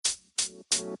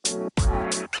Like a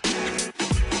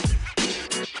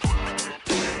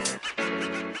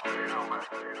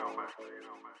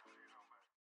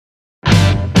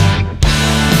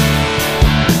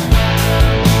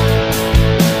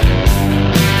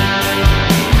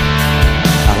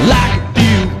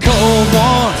few cold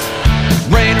ones,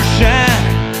 rain or shine,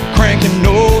 cranking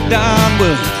old Don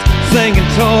Williams, singing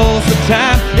Tulsa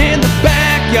time in the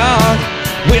backyard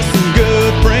with some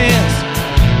good friends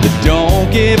that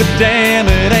don't give a damn.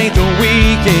 It ain't the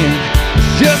weekend,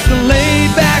 it's just a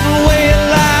laid back way of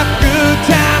life, good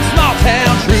time, small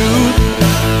town truth.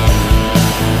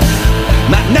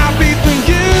 Might not be for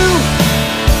you,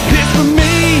 it's for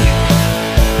me.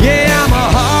 Yeah, I'm a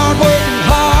hard-working,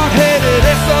 hard-headed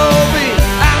SOB.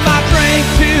 I might drink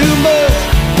too much,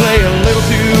 play a little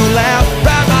too loud,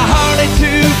 ride my Harley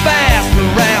too fast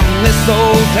around this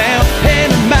old town.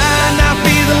 And it might not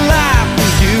be the life for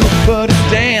you, but it's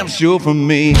damn sure for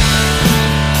me.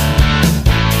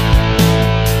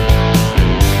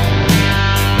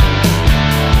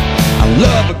 I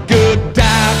love a good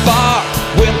dive bar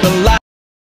with the light.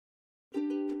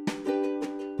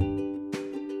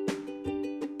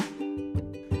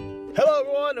 Hello,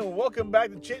 everyone, and welcome back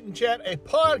to Chit and Chat, a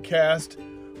podcast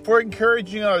for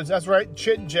encouraging others. That's right,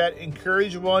 Chit and Chat,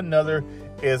 encourage one another,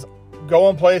 is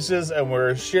going places, and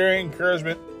we're sharing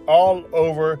encouragement all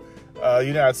over the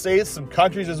United States, some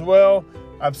countries as well.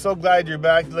 I'm so glad you're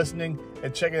back listening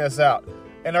and checking us out.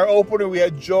 In our opener, we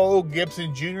had Joel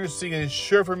Gibson Jr. singing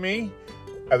Sure For Me,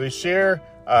 as we share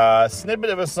a snippet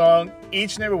of a song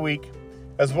each and every week,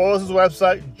 as well as his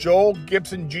website,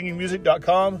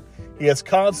 joelgibsonjrmusic.com. He has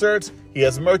concerts, he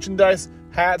has merchandise,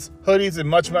 hats, hoodies, and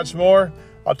much, much more.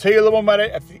 I'll tell you a little about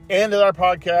it at the end of our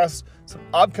podcast. Some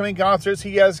upcoming concerts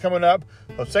he has coming up.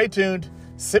 So stay tuned,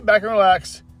 sit back and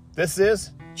relax. This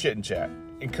is Chit and Chat,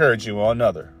 encouraging one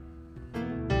another.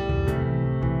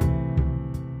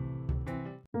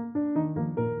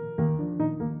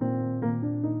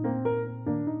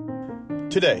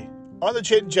 Today, on the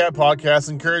Chit and Chat podcast,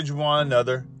 encourage one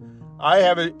another, I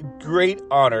have a great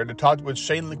honor to talk with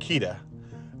Shane Lakita,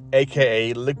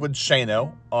 a.k.a. Liquid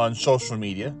Shano, on social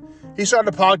media. He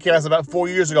started a podcast about 4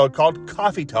 years ago called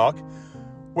Coffee Talk,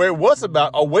 where it was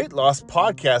about a weight loss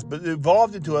podcast, but it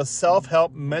evolved into a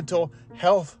self-help mental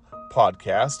health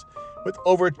podcast with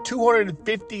over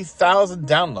 250,000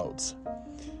 downloads.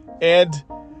 And,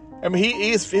 I mean,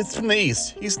 he's from the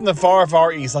East. He's from the far,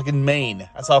 far East, like in Maine.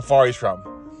 That's how far he's from.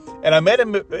 And I met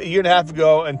him a year and a half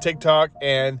ago on TikTok,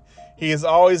 and he has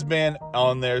always been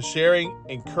on there sharing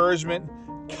encouragement,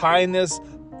 kindness,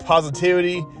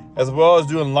 positivity, as well as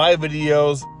doing live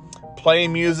videos,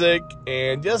 playing music,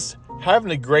 and just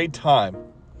having a great time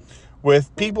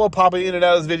with people popping in and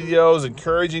out of his videos,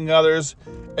 encouraging others.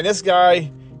 And this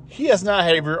guy, he does not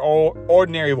have your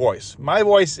ordinary voice. My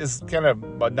voice is kind of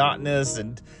monotonous,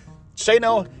 and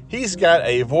Shano, he's got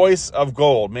a voice of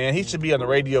gold, man. He should be on the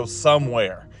radio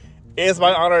somewhere. It's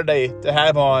my honor today to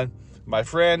have on my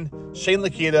friend Shane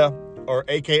Lakita, or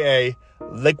AKA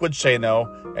Liquid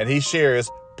Shano, and he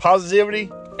shares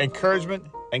positivity, encouragement,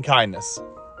 and kindness.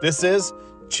 This is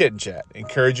Chit and Chat,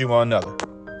 encouraging one another.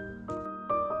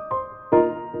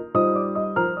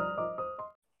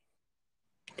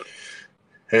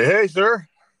 Hey, sir.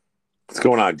 What's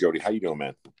going on, Jody? How you doing,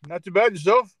 man? Not too bad,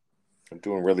 yourself? I'm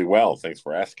doing really well. Thanks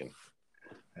for asking.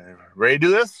 Ready to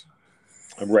do this?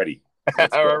 I'm ready.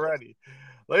 All righty.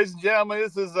 Ladies and gentlemen,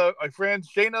 this is my friend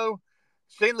Shane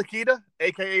Lakita,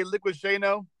 a.k.a. Liquid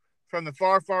Shano, from the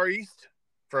far, far east,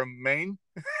 from Maine.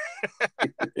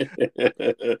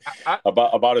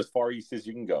 About as far east as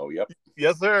you can go. Yep.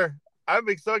 Yes, sir. I'm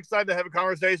so excited to have a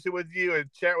conversation with you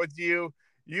and chat with you.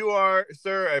 You are,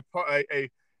 sir,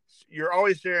 you're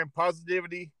always sharing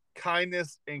positivity,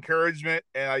 kindness, encouragement,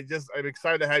 and I'm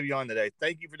excited to have you on today.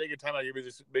 Thank you for taking time out of your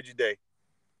busy day.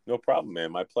 No problem,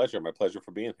 man. My pleasure. My pleasure for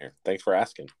being here. Thanks for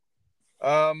asking.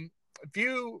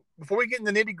 Before we get in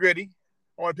the nitty gritty,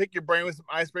 I want to pick your brain with some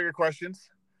icebreaker questions.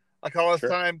 I call this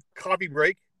time coffee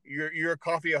break. You're a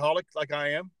coffeeaholic like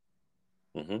I am.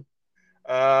 Mm-hmm.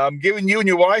 I'm giving you and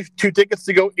your wife 2 tickets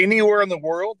to go anywhere in the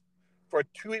world for a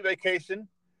 2-week vacation.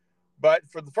 But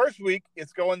for the first week,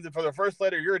 it's going for the first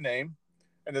letter of your name.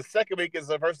 And the second week is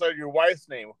the first letter of your wife's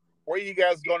name. Where are you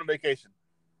guys going on vacation?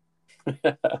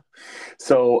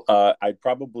 So I'd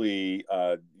probably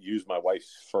use my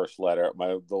wife's first letter.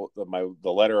 The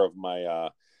letter of my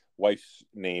wife's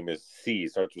name is C,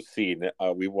 starts with C.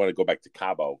 And we want to go back to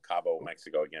Cabo,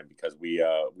 Mexico again, because we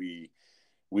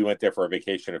went there for a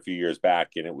vacation a few years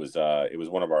back, and it was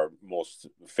one of our most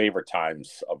favorite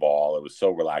times of all. It was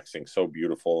so relaxing, so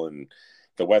beautiful, and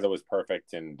the weather was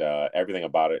perfect, and everything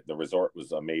about it. The resort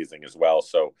was amazing as well.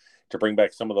 So to bring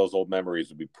back some of those old memories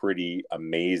would be pretty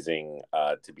amazing,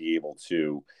 to be able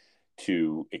to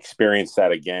experience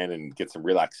that again and get some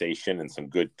relaxation and some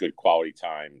good quality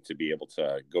time to be able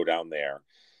to go down there.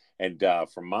 And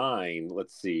for mine,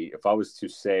 let's see, if I was to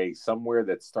say somewhere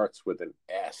that starts with an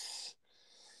S,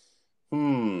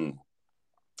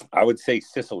 I would say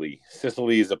Sicily.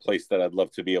 Sicily is a place that I'd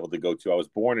love to be able to go to. I was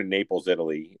born in Naples,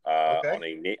 Italy,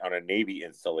 Okay. on a Navy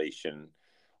installation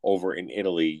over in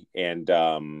Italy, and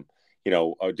we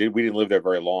didn't live there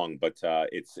very long, but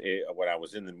when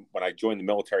I joined the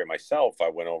military myself, I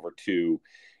went over to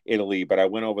Italy, but I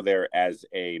went over there as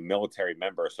a military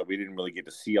member, so we didn't really get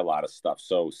to see a lot of stuff.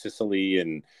 So Sicily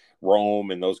and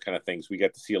Rome and those kind of things, we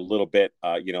got to see a little bit,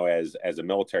 as a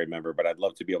military member. But I'd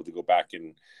love to be able to go back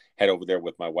and head over there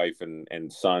with my wife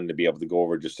and son to be able to go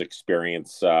over, just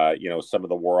experience, some of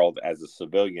the world as a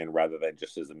civilian rather than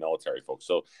just as a military folks.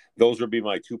 So those would be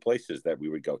my two places that we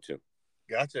would go to.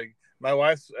 Gotcha. My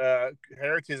wife's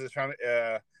heritage is from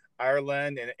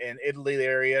Ireland and Italy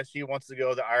area. She wants to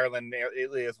go to Ireland and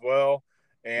Italy as well.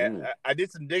 And I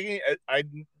did some digging. I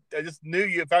just knew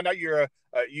you found out you're a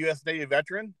U.S. Navy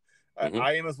veteran.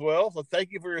 I am as well. So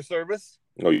thank you for your service.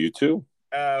 Oh, you too.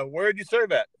 Where did you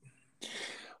serve at?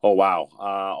 Oh, wow.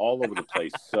 All over the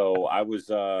place. So I was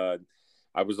on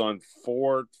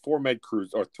four med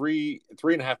cruises, or three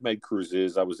and a half med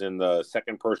cruises. I was in the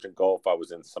second Persian Gulf. I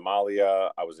was in Somalia.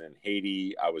 I was in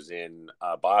Haiti. I was in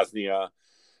Bosnia.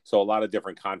 So a lot of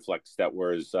different conflicts that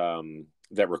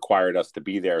required us to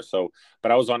be there. So,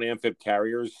 but I was on amphib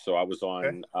carriers. So I was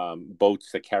on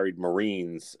boats that carried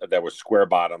Marines that were square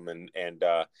bottom, and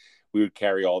we would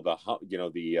carry all the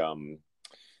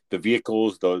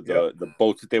vehicles, the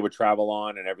boats that they would travel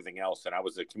on, and everything else. And I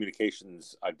was a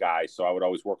communications guy, so I would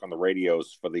always work on the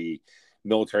radios for the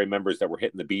military members that were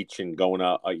hitting the beach and going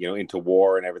into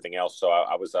war and everything else. So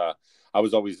I was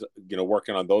always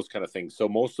working on those kind of things. So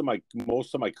most of my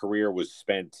career was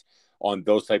spent on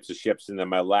those types of ships. And then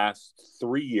my last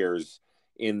 3 years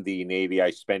in the Navy, I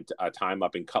spent time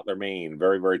up in Cutler, Maine,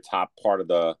 very, very top part of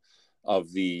the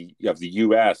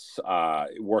U.S.,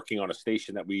 working on a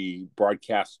station that we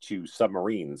broadcast to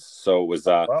submarines. So it was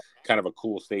kind of a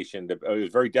cool station. It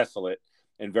was very desolate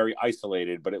and very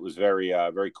isolated, but it was very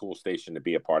very cool station to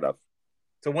be a part of.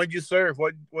 So when did you serve?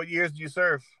 What years did you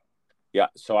serve? Yeah,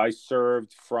 so I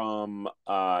served from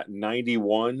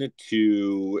 91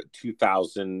 to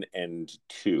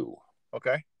 2002.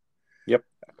 Okay. Yep.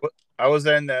 I was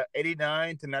in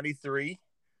 89 to 93.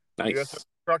 Nice. U.S.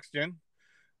 Construction.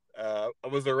 I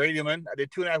was a radioman. I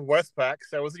did 2.5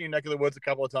 Westpacks. I was in your neck of the woods a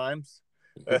couple of times.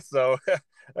 So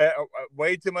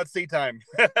way too much sea time.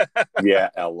 Yeah,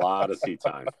 a lot of sea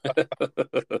time.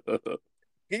 Can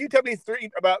you tell me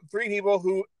about three people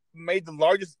who made the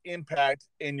largest impact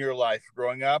in your life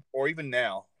growing up or even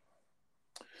now?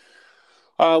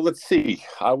 Let's see.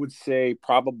 I would say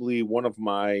probably one of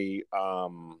my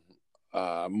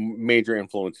major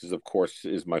influences, of course,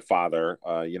 is my father.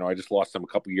 I just lost him a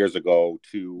couple years ago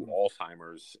to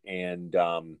Alzheimer's, and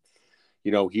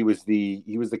he was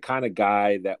the kind of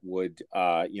guy that would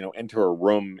enter a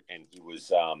room, and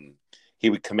he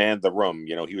would command the room.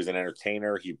 He was an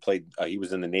entertainer. He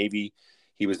was in the Navy.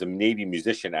 He was a Navy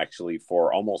musician, actually,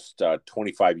 for almost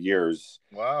 25 years.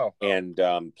 Wow! And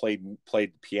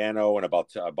played piano and about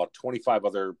 25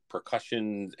 other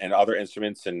percussion and other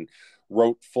instruments, and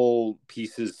wrote full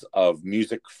pieces of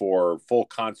music for full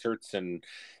concerts and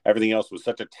everything else. Was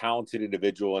such a talented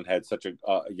individual and had such a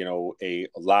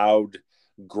loud,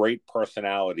 great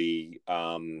personality.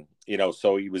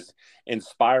 So he was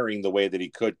inspiring the way that he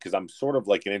could, because I'm sort of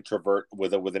like an introvert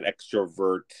with an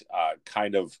extrovert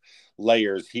kind of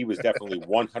layers. He was definitely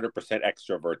 100%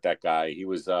 extrovert. That guy. He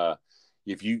was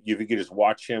if you could just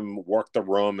watch him work the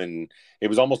room, and it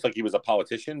was almost like he was a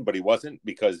politician, but he wasn't,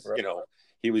 because Right.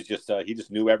 He was just he just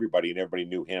knew everybody and everybody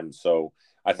knew him. So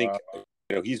I think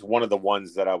he's one of the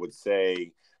ones that I would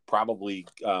say probably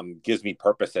gives me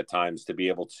purpose at times to be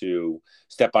able to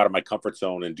step out of my comfort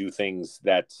zone and do things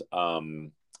that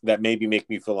maybe make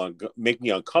me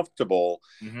uncomfortable,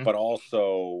 but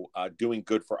also doing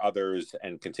good for others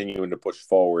and continuing to push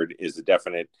forward is the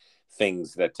definite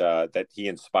things that he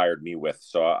inspired me with.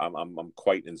 So I'm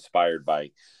quite inspired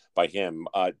by him.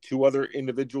 Two other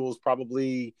individuals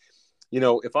probably,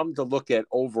 if I'm to look at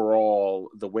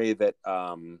overall the way that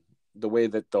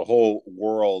the whole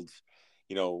world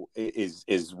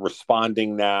is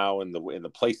responding now, and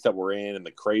the place that we're in and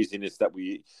the craziness that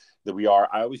we are,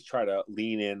 I always try to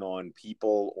lean in on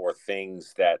people or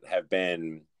things that have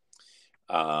been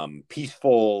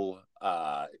peaceful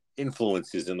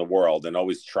influences in the world, and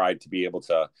always tried to be able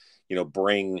to,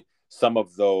 bring some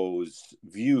of those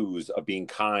views of being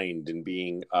kind and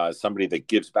being somebody that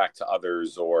gives back to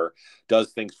others or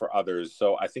does things for others.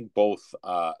 So I think both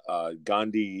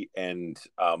Gandhi and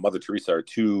Mother Teresa are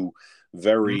two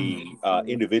very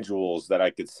individuals that I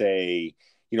could say,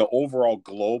 overall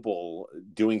global,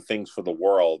 doing things for the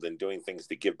world and doing things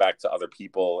to give back to other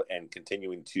people and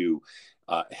continuing to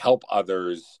help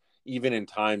others, even in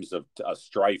times of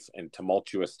strife and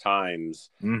tumultuous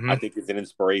times. I think is an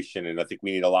inspiration. And I think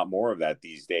we need a lot more of that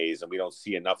these days. And we don't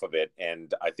see enough of it.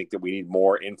 And I think that we need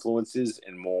more influences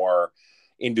and more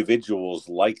individuals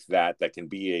like that can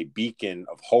be a beacon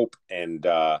of hope and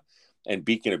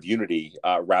beacon of unity,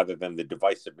 rather than the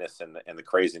divisiveness and the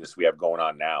craziness we have going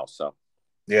on now. So,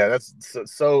 yeah, that's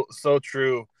so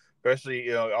true.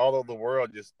 Especially, all over the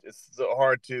world, just it's so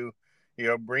hard to,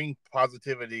 bring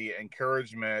positivity,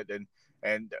 encouragement,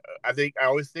 and I think I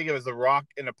always think of it as a rock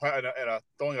in a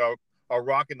throwing a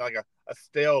rock in like a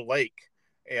stale lake,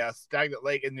 a stagnant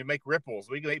lake, and you make ripples.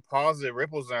 We can make positive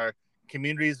ripples in our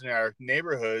communities and our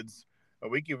neighborhoods.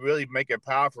 We can really make a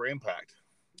powerful impact.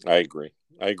 I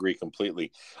agree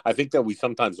completely. I think that we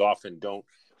sometimes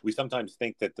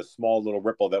think that the small little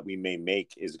ripple that we may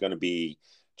make is going to be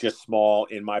just small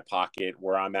in my pocket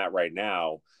where I'm at right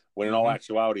now. When in all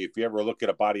actuality, if you ever look at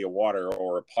a body of water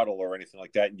or a puddle or anything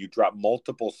like that, and you drop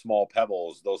multiple small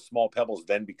pebbles, those small pebbles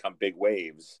then become big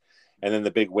waves, and then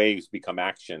the big waves become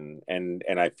action. And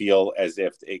I feel as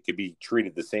if it could be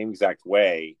treated the same exact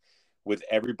way, with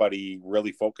everybody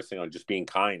really focusing on just being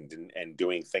kind and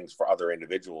doing things for other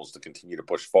individuals to continue to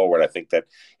push forward. I think that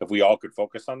if we all could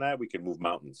focus on that, we could move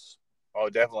mountains. Oh,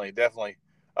 definitely, definitely.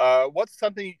 What's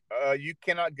something you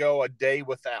cannot go a day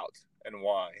without, and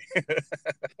why?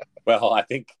 Well, I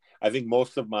think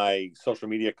most of my social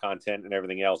media content and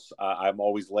everything else, I'm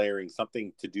always layering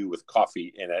something to do with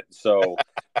coffee in it. So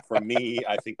for me,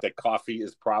 I think that coffee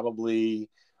is probably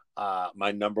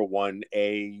my number one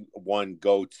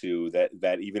go-to,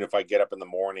 that even if I get up in the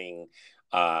morning,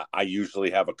 I usually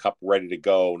have a cup ready to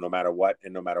go no matter what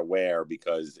and no matter where,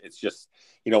 because it's just,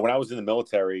 when I was in the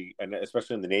military, and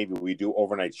especially in the Navy, we do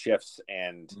overnight shifts.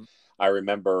 And I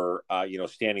remember,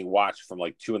 standing watch from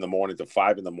like 2 a.m. to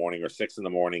 5 a.m. or 6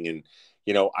 a.m. And,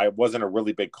 I wasn't a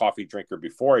really big coffee drinker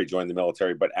before I joined the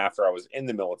military, but after I was in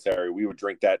the military, we would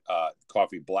drink that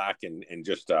coffee black and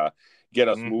just get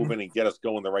us moving and get us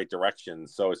going the right direction.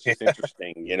 So it's just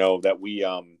interesting, that we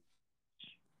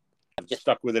I've just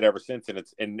stuck with it ever since, and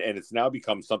it's now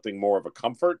become something more of a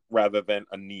comfort rather than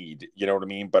a need. You know what I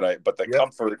mean? But the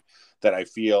comfort that I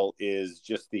feel is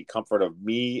just the comfort of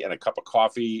me and a cup of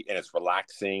coffee, and it's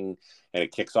relaxing and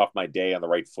it kicks off my day on the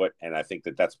right foot. And I think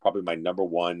that that's probably my number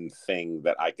one thing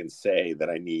that I can say that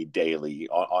I need daily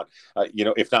on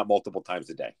if not multiple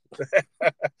times a day.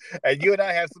 And you and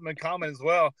I have something in common as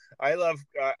well. I love.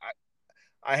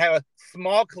 I have a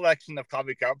small collection of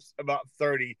coffee cups, about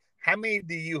 30. How many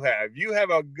do you have? You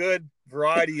have a good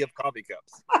variety of coffee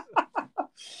cups.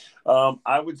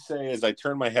 I would say, as I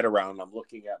turn my head around, I'm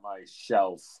looking at my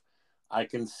shelf. I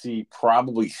can see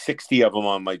probably 60 of them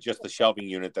on just the shelving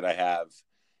unit that I have.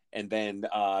 And then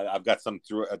I've got some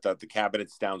through at the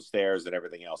cabinets downstairs and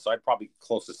everything else. So I'd probably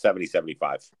close to 70,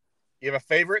 75. You have a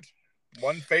favorite?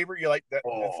 One favorite you like that?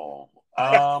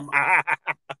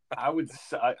 I would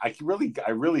say, I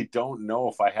really don't know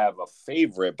if I have a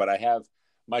favorite, but I have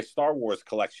my Star Wars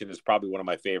collection is probably one of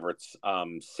my favorites,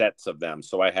 sets of them.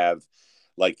 So I have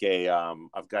like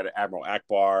I've got an Admiral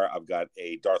Akbar, I've got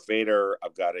a Darth Vader,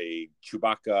 I've got a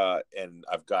Chewbacca, and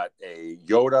I've got a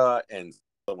Yoda, and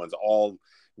the ones all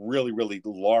really, really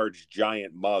large,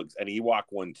 giant mugs, an Ewok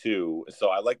one too. So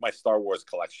I like my Star Wars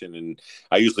collection, and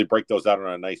I usually break those out on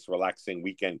a nice, relaxing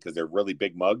weekend because they're really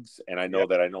big mugs, and I know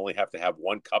that I only have to have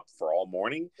one cup for all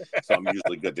morning, so I'm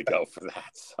usually good to go for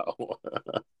that. So,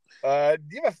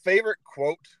 do you have a favorite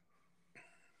quote?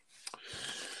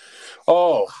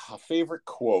 Oh, a favorite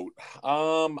quote.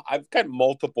 I've got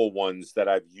multiple ones that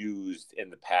I've used in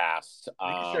the past. You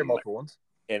can share multiple ones.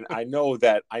 And I know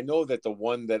that the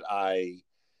one that I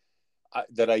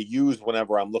use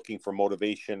whenever I'm looking for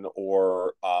motivation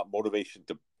or motivation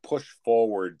to push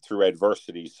forward through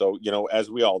adversity. So, as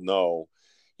we all know,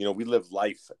 we live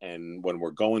life, and when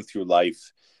we're going through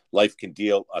life can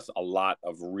deal us a lot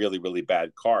of really, really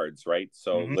bad cards, right?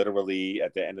 So literally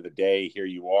at the end of the day, here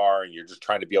you are, and you're just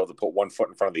trying to be able to put one foot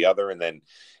in front of the other, and then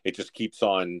it just keeps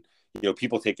on,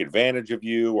 people take advantage of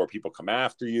you, or people come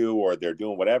after you, or they're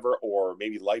doing whatever, or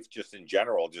maybe life just in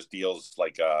general just deals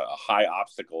like high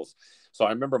obstacles. So I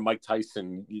remember Mike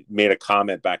Tyson made a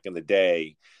comment back in the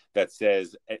day that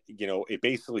says, it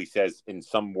basically says in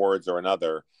some words or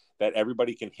another that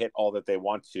everybody can hit all that they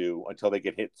want to until they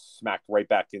get hit smacked right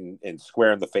back in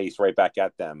square in the face, right back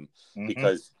at them. Mm-hmm.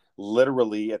 Because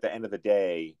literally at the end of the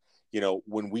day,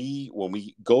 when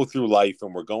we go through life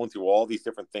and we're going through all these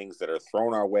different things that are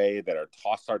thrown our way, that are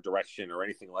tossed our direction or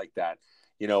anything like that,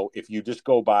 if you just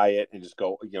go by it and just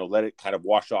go, let it kind of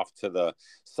wash off to the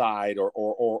side,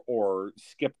 or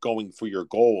skip going for your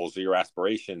goals or your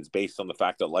aspirations based on the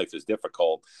fact that life is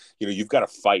difficult, you've got to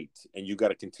fight, and you've got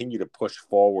to continue to push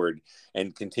forward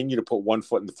and continue to put one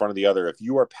foot in front of the other. If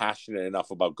you are passionate enough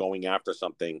about going after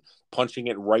something, punching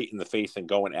it right in the face and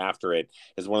going after it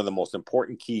is one of the most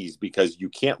important keys, because you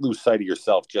can't lose sight of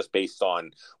yourself just based on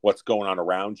what's going on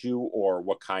around you or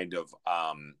what kind of,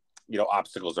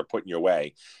 obstacles are put in your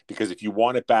way. Because if you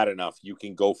want it bad enough, you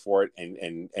can go for it,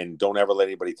 and don't ever let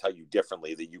anybody tell you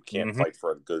differently that you can't fight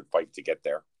for a good fight to get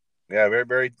there. Yeah, very,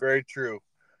 very, very true.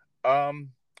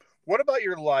 What about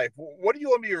your life? What do you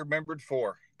want to be remembered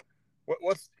for?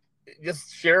 What's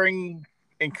just sharing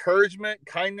encouragement,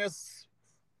 kindness?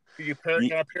 Can you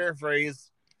kind of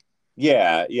paraphrase?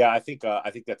 Yeah. I think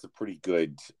that's a pretty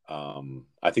good.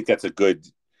 I think that's a good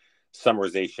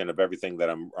summarization of everything that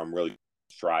I'm really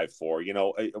strive for.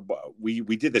 We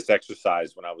did this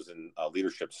exercise when I was in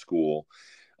leadership school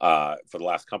for the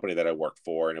last company that I worked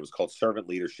for, and it was called servant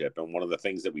leadership. And one of the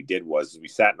things that we did was we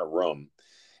sat in a room,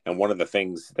 and one of the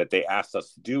things that they asked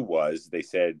us to do was they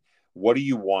said, what do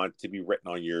you want to be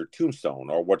written on your tombstone,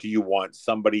 or what do you want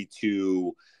somebody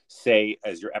to say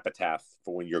as your epitaph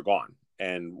for when you're gone,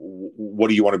 and what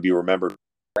do you want to be remembered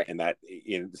in that,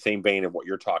 in the same vein of what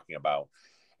you're talking about.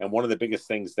 And one of the biggest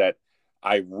things that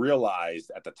I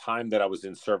realized at the time that I was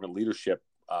in servant leadership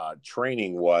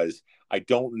training was, I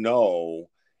don't know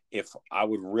if I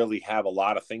would really have a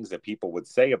lot of things that people would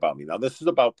say about me. Now, this is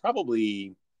about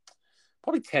probably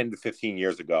 10 to 15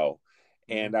 years ago.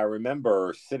 And I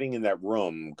remember sitting in that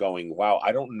room going, wow,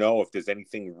 I don't know if there's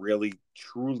anything really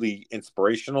truly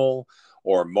inspirational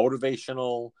or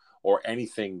motivational or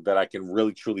anything that I can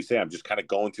really truly say. I'm just kind of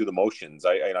going through the motions.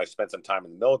 I spent some time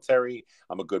in the military.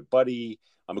 I'm a good buddy.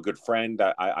 I'm a good friend.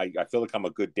 I feel like I'm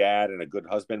a good dad and a good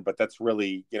husband, but that's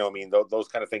really, those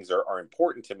kind of things are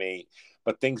important to me,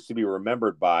 but things to be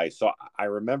remembered by. So I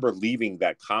remember leaving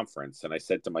that conference, and I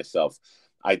said to myself,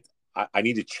 I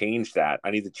need to change that.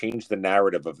 I need to change the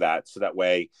narrative of that, so that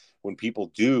way when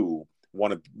people do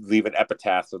want to leave an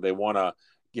epitaph, or they want to,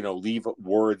 leave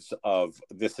words of,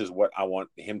 this is what I want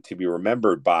him to be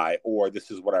remembered by, or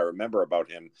this is what I remember about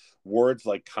him. Words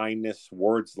like kindness,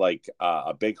 words like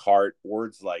a big heart,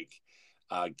 words like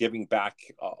giving back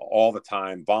all the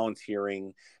time,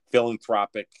 volunteering,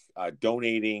 philanthropic,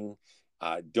 donating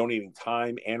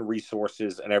time and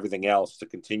resources and everything else to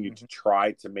continue to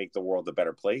try to make the world a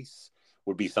better place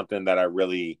would be something that I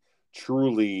really,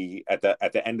 truly, at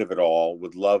the end of it all,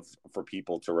 would love for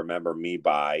people to remember me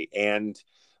by. And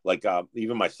like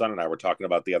even my son and I were talking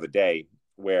about the other day,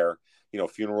 where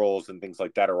funerals and things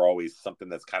like that are always something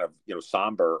that's kind of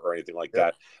somber or anything like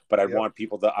that. But I'd want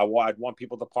people to I'd want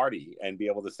people to party and be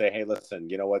able to say, hey, listen,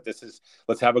 you know what,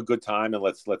 let's have a good time, and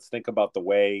let's think about the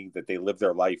way that they live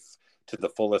their life to the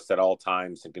fullest at all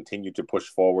times, and continue to push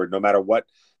forward. No matter what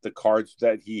the cards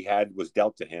that he had was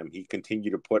dealt to him, he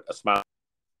continued to put a smile,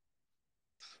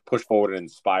 push forward, and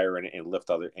inspire and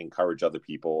encourage other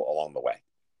people along the way.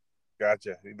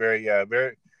 Gotcha. Very,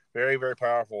 very, very, very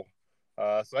powerful.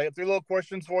 So I have 3 little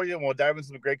questions for you, and we'll dive into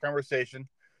some great conversation.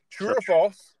 True or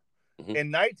false?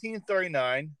 In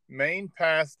 1939, Maine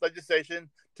passed legislation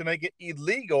to make it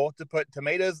illegal to put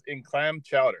tomatoes in clam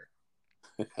chowder.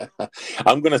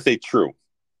 I'm going to say true.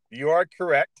 You are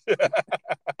correct.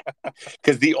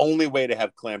 Because the only way to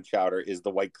have clam chowder is the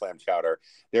white clam chowder.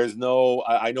 There's no,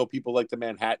 I know people like the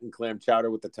Manhattan clam chowder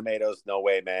with the tomatoes. No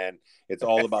way, man. It's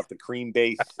all about the cream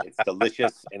base. It's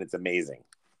delicious, and it's amazing.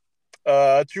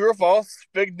 True or false?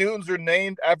 Fig Newtons are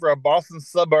named after a Boston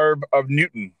suburb of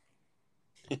Newton.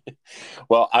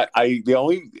 Well, the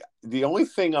only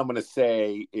thing I'm going to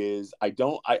say is I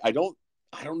don't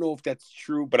know if that's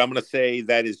true, but I'm going to say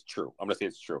that is true. I'm going to say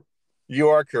it's true. You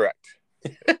are correct.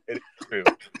 It is true.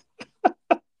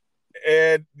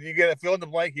 And you get a fill in the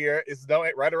blank here. It's no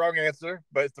right or wrong answer,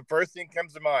 but it's the first thing that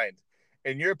comes to mind.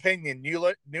 In your opinion,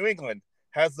 New England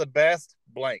has the best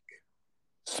blank.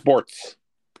 Sports.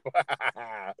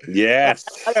 Yes.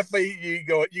 You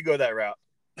go that route.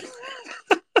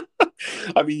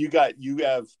 I mean, you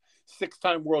have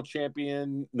six-time world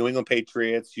champion New England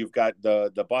Patriots. You've got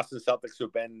the Boston Celtics, who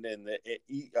have been in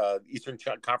the Eastern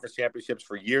Conference Championships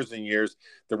for years and years.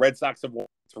 The Red Sox have won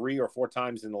 3 or 4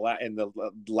 times in the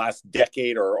last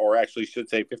decade, or actually should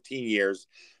say 15 years.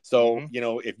 So,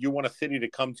 if you want a city to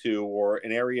come to or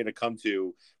an area to come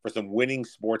to for some winning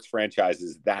sports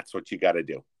franchises, that's what you got to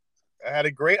do. I had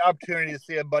a great opportunity to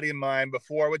see a buddy of mine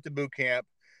before I went to boot camp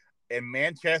in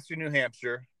Manchester, New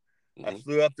Hampshire. I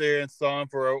flew up there and saw him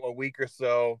for a week or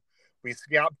so. We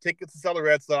scalped tickets to sell the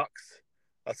Red Sox.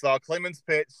 I saw Clemens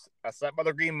pitch. I sat by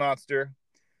the Green Monster.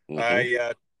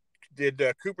 I did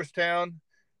Cooperstown,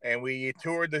 and we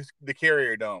toured the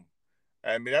Carrier Dome.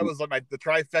 I mean, that was like the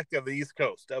trifecta of the East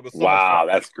Coast. That was so much fun.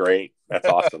 That's great. That's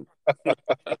awesome.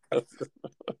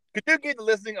 Could you give the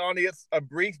listening audience a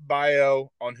brief bio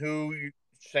on who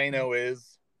Shano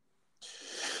is?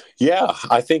 Yeah,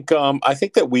 I think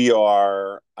that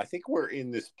we're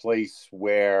in this place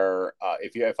where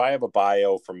if I have a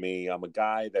bio for me, I'm a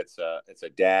guy that's a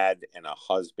dad and a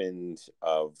husband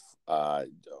of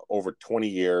over 20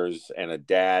 years and a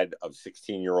dad of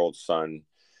 16-year-old son.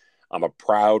 I'm a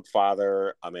proud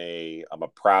father. I'm a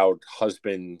proud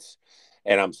husband,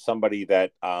 and I'm somebody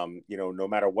that no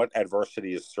matter what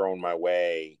adversity is thrown my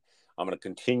way, I'm going to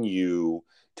continue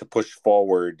to push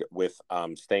forward with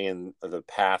staying the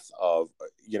path of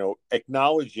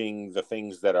acknowledging the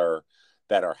things that are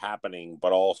happening,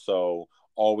 but also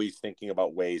always thinking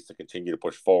about ways to continue to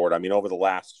push forward. I mean, over the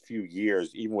last few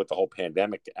years, even with the whole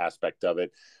pandemic aspect of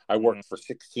it, I worked for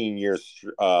 16 years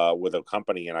with a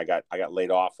company, and I got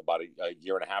laid off about a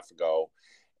year and a half ago.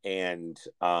 And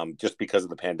just because of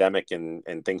the pandemic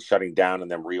and things shutting down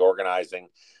and them reorganizing.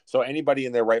 So anybody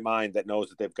in their right mind that knows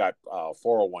that they've got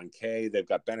 401k, they've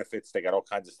got benefits, they got all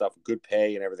kinds of stuff, good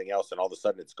pay and everything else, and all of a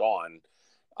sudden it's gone,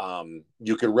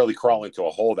 you could really crawl into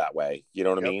a hole that way. You know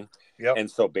what I mean? Yep.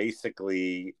 And so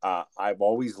basically, I've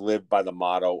always lived by the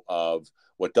motto of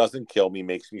what doesn't kill me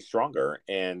makes me stronger.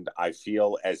 And I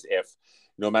feel as if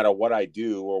no matter what I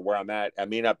do or where I'm at, I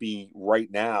may not be right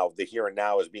now, the here and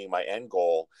now as being my end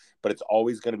goal, but it's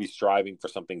always going to be striving for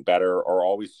something better or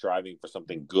always striving for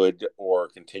something good or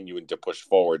continuing to push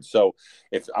forward. So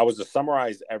if I was to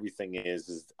summarize everything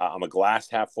is I'm a glass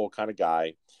half full kind of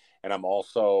guy. And I'm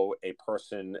also a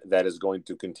person that is going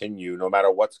to continue, no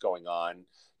matter what's going on,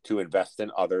 to invest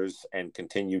in others and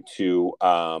continue to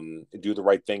do the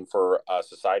right thing for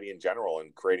society in general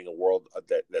and creating a world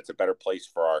that's a better place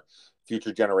for our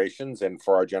future generations and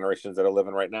for our generations that are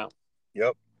living right now.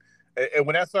 Yep. And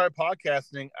when I started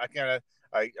podcasting, I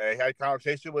had a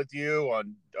conversation with you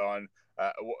on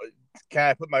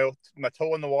kind of put my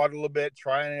toe in the water a little bit,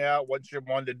 trying it out, what you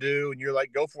wanted to do, and you're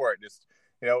like, go for it.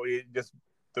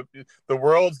 The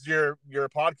world's your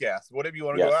podcast, whatever you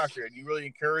want to go after. And you really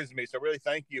encouraged me. So really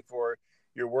thank you for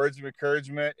your words of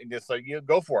encouragement and just like,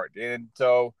 go for it. And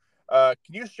so can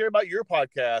you share about your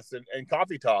podcast and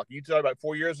Coffee Talk? You started about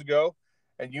 4 years ago,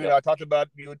 and you and I talked about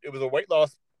it was a weight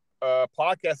loss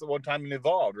podcast at one time and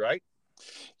evolved, right?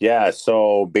 Yeah.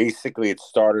 So basically it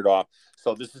started off.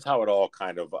 So this is how it all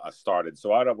kind of started.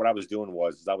 So what I was doing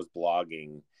was I was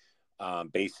blogging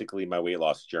basically my weight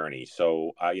loss journey.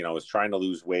 So, I was trying to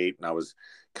lose weight, and I was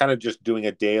kind of just doing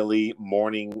a daily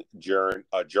morning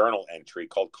journal entry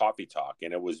called Coffee Talk.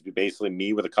 And it was basically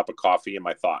me with a cup of coffee and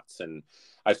my thoughts. And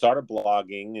I started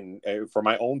blogging and for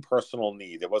my own personal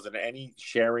need. There wasn't any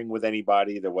sharing with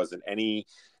anybody. There wasn't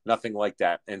nothing like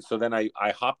that. And so then I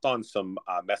hopped on some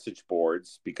message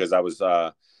boards because I was,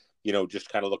 just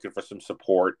kind of looking for some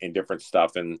support and different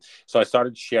stuff. And so I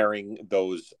started sharing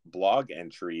those blog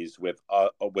entries with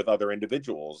other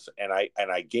individuals. And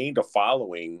I gained a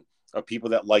following of people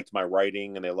that liked my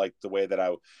writing, and they liked the way that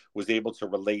I was able to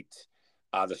relate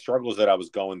the struggles that I was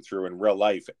going through in real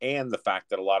life, and the fact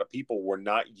that a lot of people were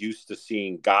not used to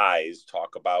seeing guys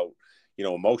talk about,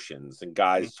 emotions, and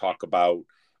guys talk about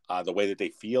the way that they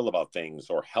feel about things,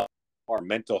 or health, or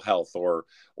mental health, or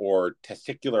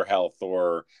testicular health,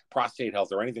 or prostate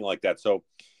health, or anything like that. So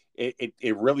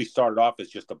it really started off as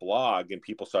just a blog, and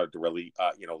people started to really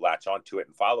latch onto it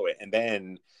and follow it. And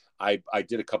then I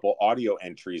did a couple audio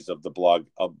entries of the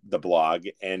blog,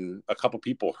 and a couple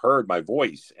people heard my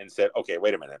voice and said, okay,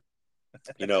 wait a minute.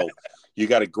 You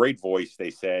got a great voice.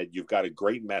 They said, you've got a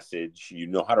great message. You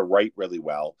know how to write really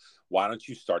well. Why don't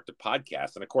you start the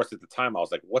podcast? And of course, at the time I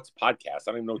was like, what's podcast?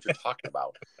 I don't even know what you're talking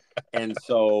about. And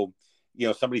so,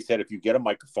 somebody said, if you get a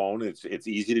microphone, it's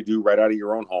easy to do right out of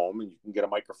your own home, and you can get a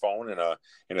microphone and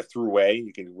a throughway.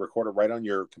 You can record it right on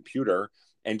your computer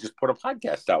and just put a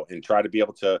podcast out and try to be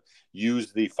able to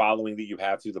use the following that you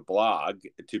have through the blog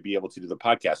to be able to do the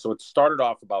podcast. So it started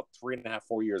off about 3.5,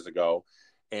 4 years ago.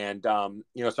 And,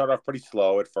 started off pretty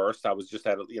slow at first. I was just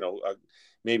at,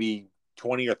 maybe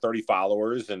 20 or 30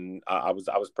 followers. And I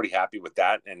was pretty happy with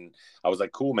that. And I was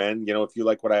like, cool, man, if you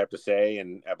like what I have to say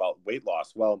and about weight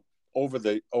loss. Well, over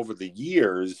the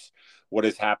years, what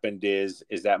has happened is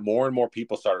that more and more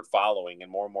people started following,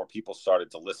 and more people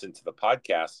started to listen to the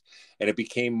podcast. And it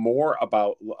became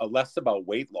less about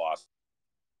weight loss,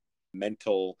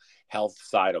 mental health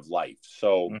side of life.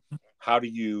 So how do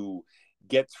you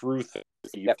get through things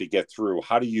you have to get through?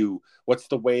 What's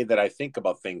the way that I think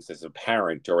about things as a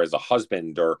parent or as a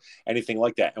husband or anything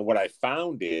like that? And what I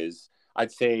found is,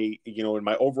 I'd say, in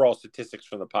my overall statistics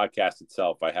from the podcast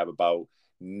itself, I have about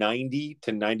 90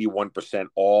 to 91%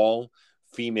 all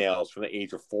females from the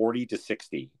age of 40 to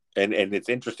 60. And it's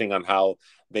interesting on how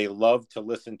they love to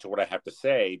listen to what I have to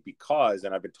say, because,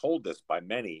 and I've been told this by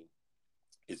many,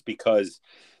 is because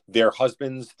their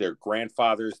husbands, their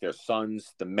grandfathers, their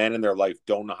sons, the men in their life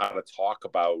don't know how to talk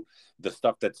about the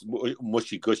stuff that's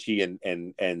mushy gushy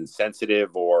and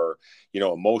sensitive, or,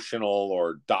 emotional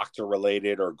or doctor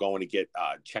related, or going to get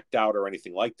checked out or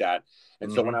anything like that.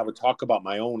 And so when I would talk about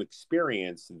my own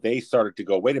experience, they started to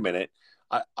go, wait a minute,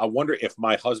 I wonder if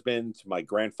my husband, my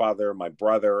grandfather, my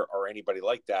brother, or anybody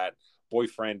like that,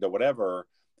 boyfriend or whatever,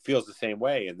 feels the same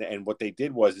way. And what they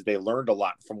did was they learned a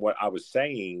lot from what I was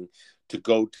saying, to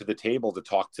go to the table to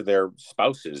talk to their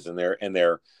spouses and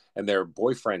their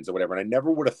boyfriends or whatever. And I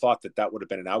never would have thought that would have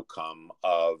been an outcome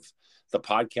of the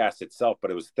podcast itself,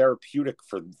 but it was therapeutic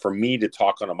for me to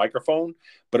talk on a microphone,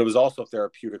 but it was also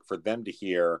therapeutic for them to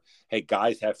hear, hey,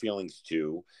 guys have feelings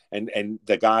too. And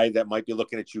the guy that might be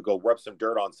looking at you go rub some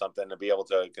dirt on something to be able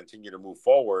to continue to move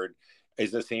forward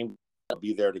is the same.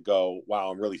 Be there to go,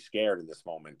 wow, I'm really scared in this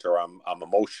moment, or I'm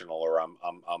emotional, or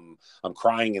I'm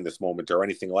crying in this moment, or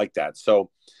anything like that. So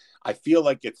I feel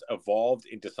like it's evolved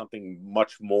into something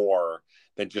much more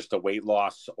than just a weight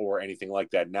loss or anything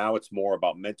like that. Now it's more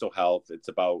about mental health. It's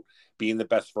about being the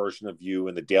best version of you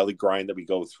and the daily grind that we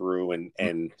go through,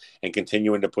 and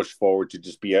continuing to push forward to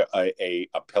just be a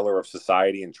pillar of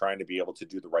society and trying to be able to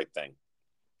do the right thing.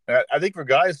 I think for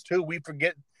guys too, we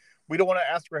forget, we don't want to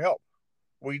ask for help.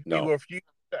 We refuse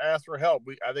to ask for help.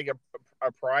 I think our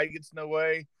pride gets in the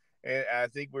way, and I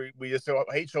think we just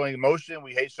hate showing emotion.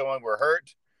 We hate showing we're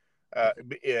hurt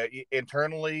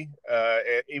internally,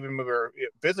 even when we're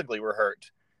physically we're hurt.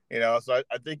 So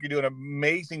I think you're doing an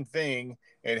amazing thing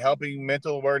in helping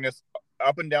mental awareness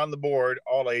up and down the board,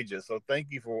 all ages. So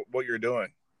thank you for what you're doing.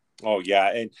 Oh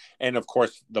yeah, and of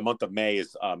course the month of May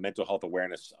is Mental Health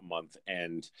Awareness Month,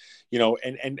 and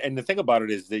and the thing about it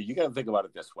is that you got to think about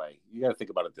it this way.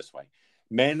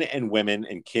 Men and women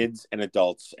and kids and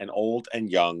adults and old and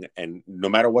young, and no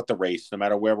matter what the race, no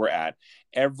matter where we're at,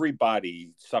 everybody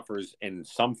suffers in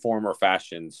some form or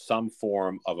fashion, some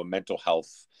form of a mental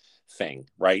health thing,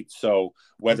 right? So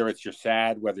whether it's you're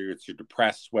sad, whether it's you're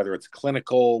depressed, whether it's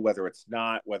clinical, whether it's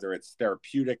not, whether it's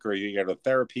therapeutic or you go to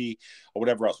therapy or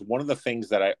whatever else, one of the things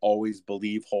that I always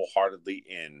believe wholeheartedly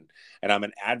in, and I'm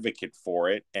an advocate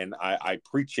for it, and I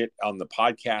preach it on the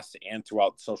podcast and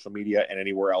throughout social media and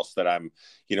anywhere else that I'm,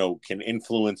 can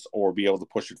influence or be able to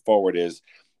push it forward, is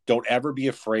don't ever be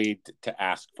afraid to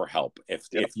ask for help. If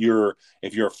you're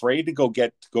afraid to go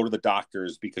to the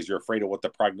doctors because you're afraid of what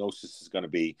the prognosis is going to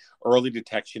be, early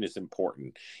detection is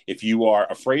important. If you are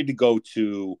afraid to go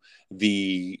to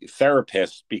the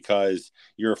therapist because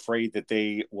you're afraid that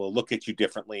they will look at you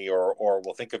differently, or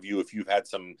will think of you if you've had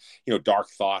some, dark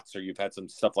thoughts, or you've had some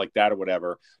stuff like that or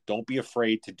whatever, don't be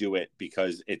afraid to do it,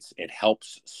 because it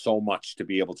helps so much to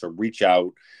be able to reach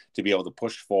out, to be able to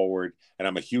push forward. And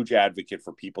I'm a huge advocate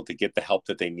for people to get the help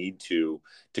that they need to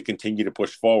continue to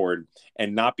push forward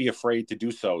and not be afraid to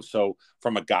do so. So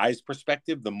from a guy's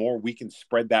perspective, the more we can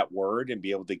spread that word and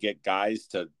be able to get guys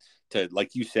to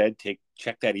like you said,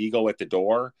 check that ego at the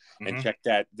door, and check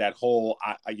that whole,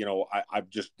 I've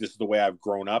just, this is the way I've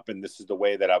grown up, and this is the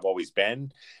way that I've always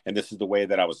been, and this is the way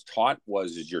that I was taught,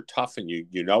 is you're tough and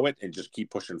you know it, and just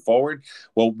keep pushing forward.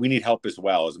 Well, we need help as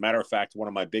well. As a matter of fact, one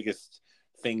of my biggest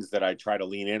things that I try to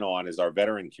lean in on is our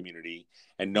veteran community,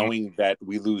 and knowing that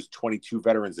we lose 22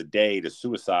 veterans a day to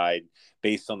suicide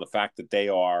based on the fact that they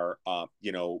are,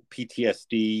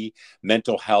 PTSD,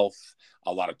 mental health,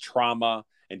 a lot of trauma,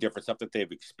 and different stuff that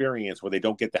they've experienced, where they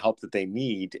don't get the help that they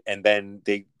need, and then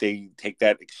they take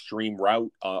that extreme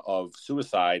route of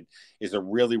suicide, is a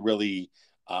really, really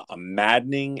a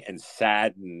maddening and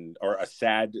sad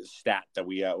stat that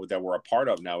we're a part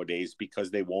of nowadays,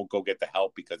 because they won't go get the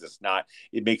help because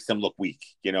it makes them look weak,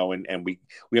 and we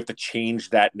have to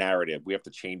change that narrative. We have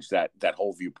to change that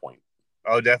whole viewpoint.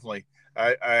 Oh, definitely.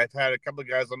 I've had a couple of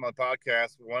guys on my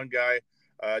podcast. One guy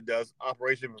does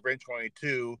Operation Prevent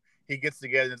 22. He gets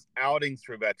together outings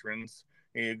for veterans.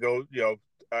 And you go,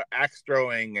 axe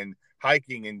throwing and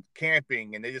hiking and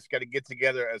camping, and they just got to get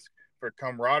together as for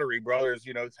camaraderie, brothers,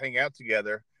 hang out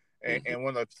together. And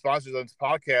one of the sponsors of this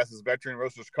podcast is Veteran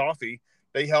Roasters Coffee.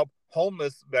 They help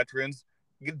homeless veterans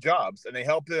get jobs, and they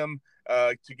help them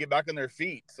to get back on their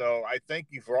feet. So I thank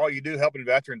you for all you do helping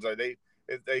veterans.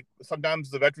 They sometimes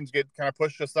the veterans get kind of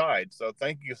pushed aside. So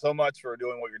thank you so much for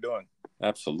doing what you're doing.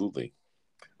 Absolutely.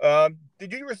 What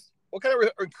kind of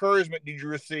encouragement did you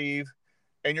receive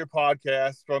in your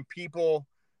podcast from people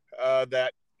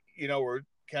that were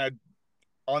kind of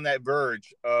on that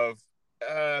verge of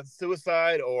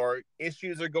suicide or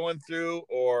issues they're going through,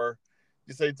 or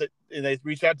you say that, and they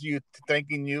reach out to you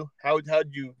thanking you? How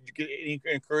did you get any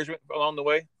encouragement along the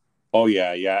way? Oh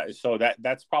yeah. So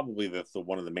that's probably the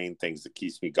one of the main things that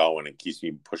keeps me going and keeps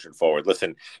me pushing forward.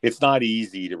 Listen, it's not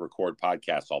easy to record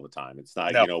podcasts all the time. It's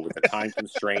not, No. With the time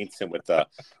constraints and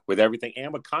with everything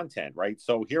and with content, right?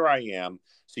 So here I am.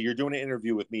 So you're doing an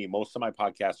interview with me. Most of my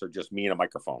podcasts are just me and a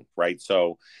microphone, right?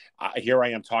 So here I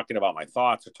am talking about my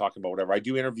thoughts or talking about whatever. I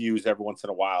do interviews every once in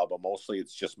a while, but mostly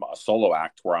it's just a solo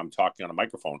act where I'm talking on a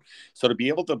microphone. So to be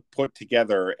able to put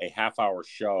together a half-hour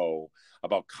show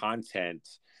about content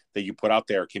that you put out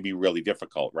there can be really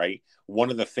difficult, right? One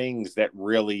of the things that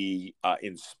really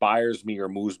inspires me or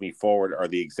moves me forward are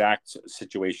the exact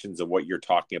situations of what you're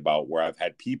talking about, where I've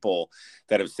had people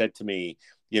that have said to me,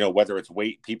 whether it's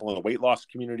people in the weight loss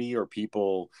community or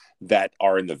people that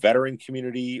are in the veteran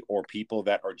community or people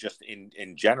that are just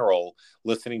in general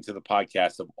listening to the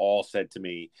podcast, have all said to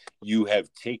me, you have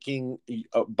taken,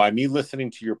 by me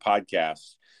listening to your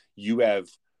podcast, you have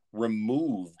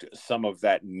removed some of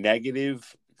that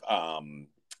negative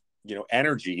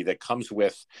energy that comes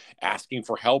with asking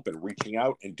for help and reaching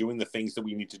out and doing the things that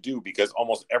we need to do. Because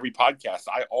almost every podcast,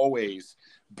 I always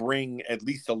bring at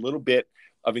least a little bit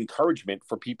of encouragement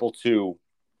for people to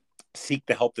seek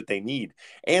the help that they need.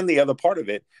 And the other part of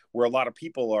it, where a lot of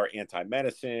people are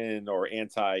anti-medicine or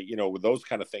anti, those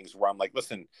kind of things, where I'm like,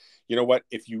 listen, you know what,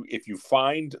 if you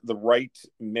find the right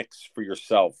mix for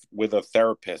yourself with a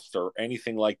therapist or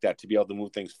anything like that to be able to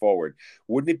move things forward,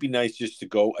 wouldn't it be nice just to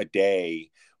go a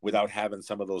day without having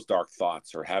some of those dark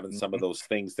thoughts or having some of those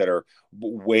things that are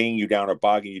weighing you down or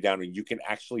bogging you down, and you can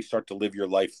actually start to live your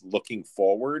life looking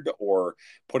forward or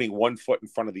putting one foot in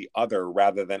front of the other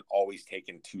rather than always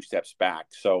taking two steps back.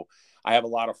 So I have a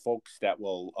lot of folks that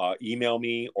will email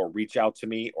me or reach out to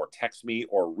me or text me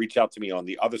or reach out to me on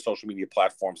the other social media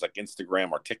platforms like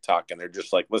Instagram or TikTok. And they're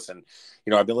just like, listen,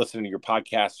 I've been listening to your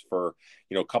podcast for,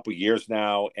 a couple years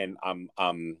now, and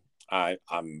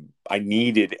I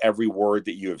needed every word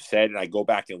that you have said, and I go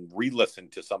back and re-listen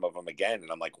to some of them again, and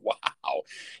I'm like, wow,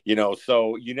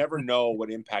 so you never know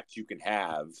what impact you can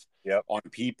have on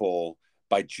people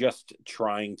by just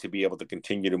trying to be able to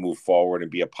continue to move forward and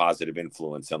be a positive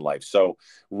influence in life. So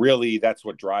really, that's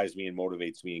what drives me and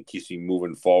motivates me and keeps me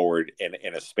moving forward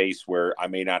in a space where I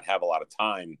may not have a lot of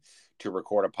time to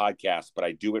record a podcast, but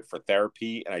I do it for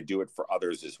therapy and I do it for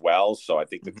others as well. So I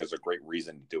think that there's a great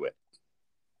reason to do it.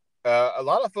 A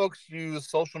lot of folks use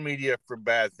social media for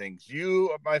bad things.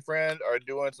 You, my friend, are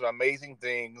doing some amazing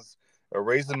things,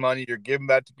 raising money. You're giving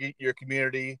back to your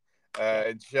community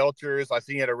and shelters. I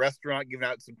seen you at a restaurant giving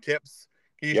out some tips.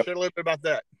 Can you share a little bit about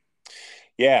that?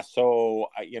 Yeah. So,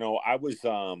 I was,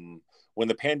 when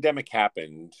the pandemic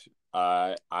happened,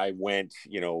 I went,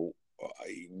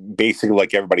 basically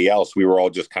like everybody else, we were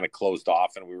all just kind of closed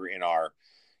off and we were in our,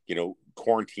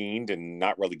 quarantined and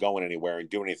not really going anywhere and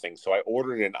doing anything. So I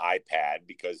ordered an iPad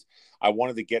because I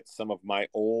wanted to get some of my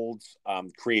old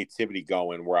creativity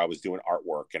going, where I was doing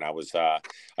artwork, and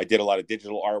I did a lot of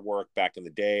digital artwork back in the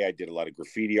day. I did a lot of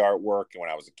graffiti artwork when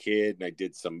I was a kid, and I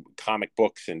did some comic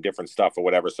books and different stuff or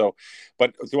whatever. So,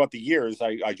 but throughout the years,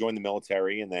 I joined the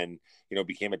military and then,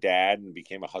 became a dad and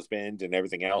became a husband and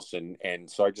everything else. And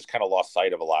so I just kind of lost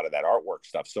sight of a lot of that artwork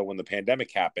stuff. So when the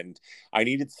pandemic happened, I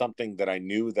needed something that I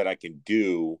knew that I could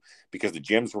do because the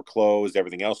gyms were closed,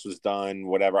 everything else was done,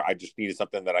 whatever. I just needed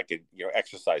something that I could,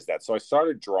 exercise that. So I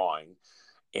started drawing,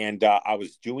 and I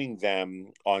was doing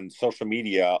them on social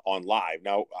media on live.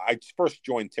 Now, I first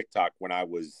joined TikTok when I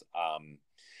was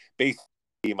basically,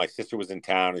 my sister was in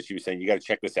town and she was saying, you got to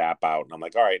check this app out. And I'm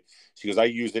like, all right. She goes, I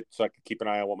use it so I can keep an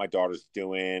eye on what my daughter's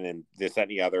doing and this, that,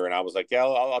 and the other. And I was like, yeah,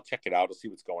 I'll check it out. I'll see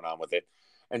what's going on with it.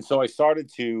 And so I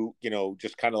started to,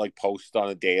 just kind of like post on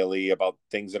a daily about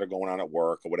things that are going on at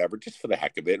work or whatever, just for the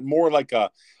heck of it. More like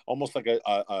almost like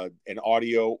an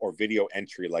audio or video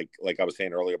entry, like I was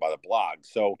saying earlier about a blog.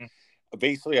 So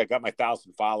basically I got my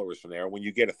 1,000 followers from there. When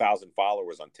you get 1,000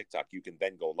 followers on TikTok, you can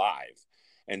then go live.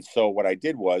 And so what I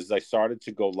did was I started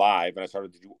to go live and I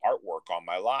started to do artwork on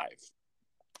my live.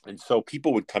 And so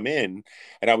people would come in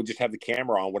and I would just have the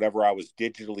camera on whatever I was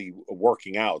digitally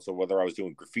working out. So whether I was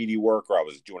doing graffiti work or I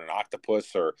was doing an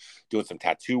octopus or doing some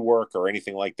tattoo work or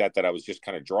anything like that, that I was just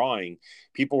kind of drawing,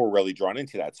 people were really drawn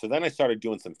into that. So then I started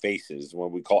doing some faces,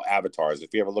 what we call avatars.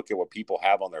 If you ever look at what people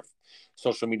have on their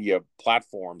social media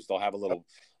platforms, they'll have a little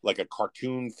like a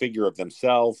cartoon figure of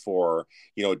themselves or,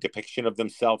 you know, a depiction of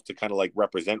themselves to kind of like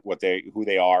represent who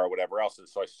they are or whatever else. And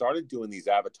so I started doing these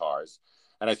avatars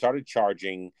and I started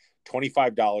charging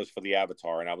 $25 for the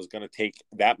avatar. And I was going to take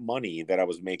that money that I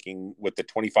was making with the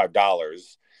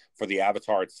 $25 for the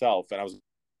avatar itself, and I was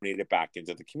donate it back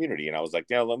into the community. And I was like,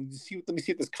 yeah, let me see what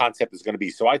this concept is going to be.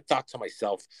 So I thought to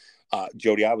myself,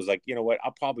 Jody, I was like, you know what,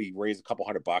 I'll probably raise a couple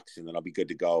 $100 and then I'll be good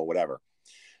to go, whatever.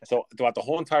 So throughout the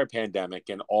whole entire pandemic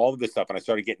and all of this stuff, and I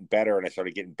started getting better and I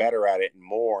started getting better at it and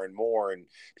more, and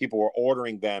people were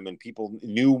ordering them and people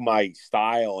knew my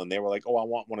style and they were like, oh, I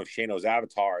want one of Shano's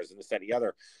avatars and this, that, and the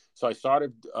other. So I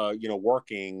started,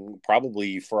 working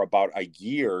probably for about a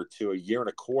year to a year and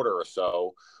a quarter or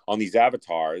so on these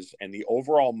avatars, and the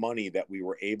overall money that we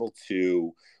were able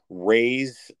to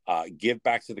raise, give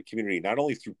back to the community, not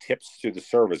only through tips to the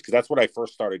servers, because that's what I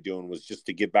first started doing, was just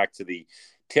to give back to the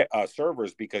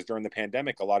servers, because during the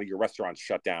pandemic, a lot of your restaurants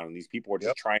shut down and these people were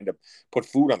just trying to put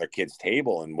food on their kids'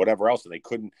 table and whatever else, and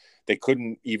they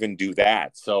couldn't even do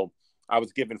that. So I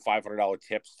was giving $500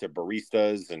 tips to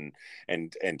baristas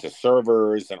and to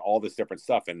servers and all this different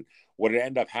stuff. And what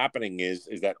ended up happening is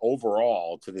that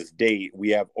overall to this date,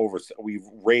 we've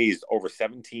raised over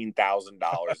 $17,000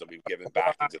 that we've given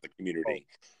back into the community.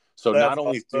 So That's not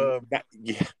only through,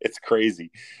 it's crazy.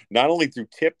 Not only through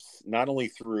tips, not only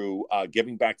through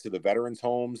giving back to the veterans'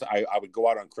 homes. I would go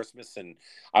out on Christmas and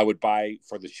I would buy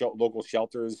for the local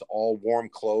shelters all warm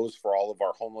clothes for all of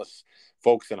our homeless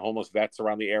folks and homeless vets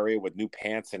around the area, with new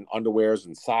pants and underwears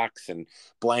and socks and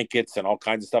blankets and all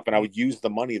kinds of stuff. And I would use the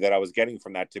money that I was getting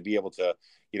from that to be able to,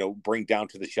 bring down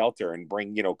to the shelter and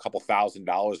bring, a couple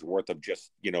 $1,000s worth of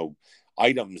just,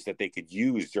 items that they could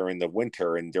use during the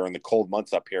winter and during the cold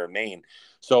months up here in Maine.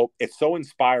 So it's so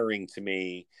inspiring to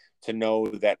me to know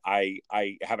that I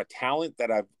have a talent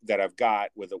that I've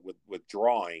got with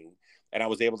drawing, and I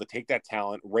was able to take that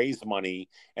talent, raise money,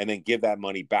 and then give that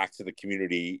money back to the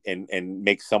community and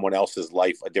make someone else's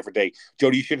life a different day.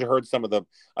 Jody, you should have heard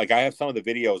I have some of the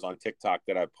videos on TikTok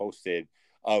that I've posted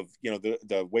of,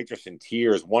 the waitress in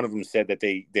tears. One of them said that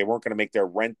they weren't going to make their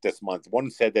rent this month. One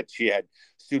said that she had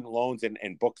student loans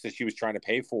and books that she was trying to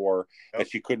pay for that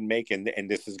she couldn't make, and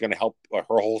this is going to help her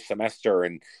whole semester.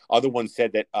 And other one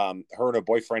said that her and her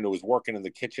boyfriend, who was working in the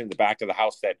kitchen in the back of the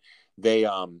house, that they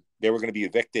were going to be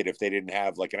evicted if they didn't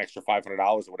have like an extra $500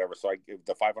 or whatever. So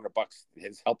the $500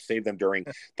 has helped save them during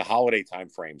the holiday time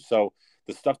frame. So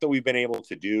the stuff that we've been able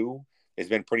to do has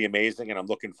been pretty amazing, and I'm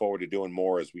looking forward to doing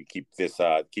more as we keep this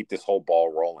whole ball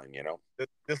rolling.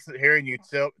 Just hearing you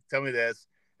tell me this,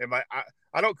 and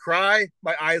I don't cry,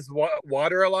 my eyes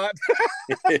water a lot.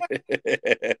 See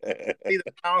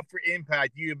the powerful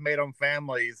impact you have made on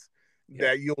families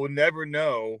that you'll never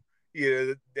know.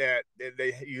 That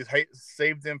you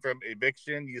saved them from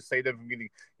eviction, you saved them from getting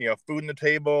food on the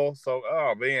table. So,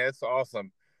 oh man, it's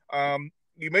awesome.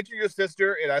 You mentioned your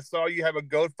sister, and I saw you have a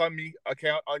GoFundMe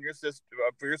account on your sister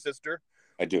for your sister.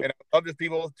 I do, and I love the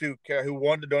people who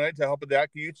wanted to donate to help with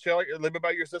that. Can you tell a little bit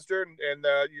about your sister and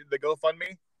the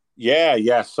GoFundMe?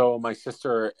 Yeah. So my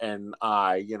sister and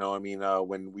I,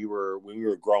 when we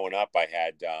were growing up, I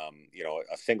had,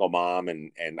 a single mom,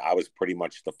 and I was pretty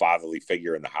much the fatherly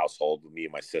figure in the household with me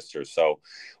and my sister. So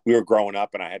we were growing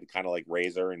up, and I had to kind of like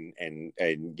raise her, and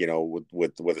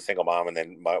with a single mom. And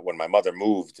then when my mother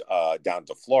moved down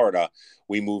to Florida,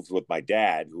 we moved with my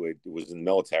dad, who was in the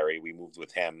military. We moved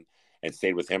with him and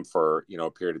stayed with him for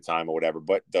a period of time or whatever.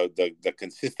 But the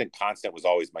consistent constant was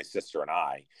always my sister and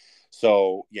I.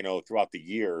 So, throughout the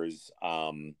years,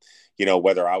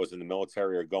 whether I was in the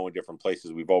military or going different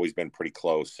places, we've always been pretty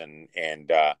close.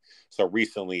 And so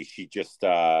recently she just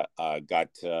got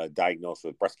diagnosed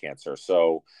with breast cancer.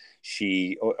 So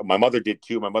my mother did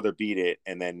too. My mother beat it.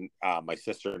 And then my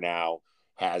sister now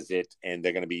has it, and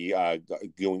they're going to be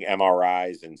doing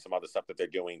MRIs and some other stuff that they're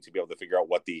doing to be able to figure out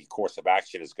what the course of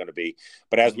action is going to be.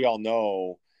 But as we all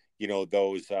know,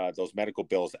 those medical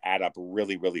bills add up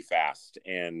really, really fast.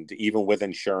 And even with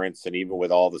insurance and even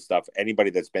with all the stuff, anybody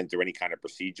that's been through any kind of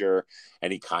procedure,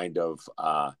 any kind of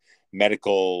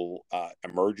medical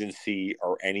emergency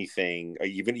or anything, or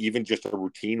even just a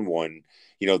routine one,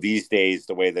 these days,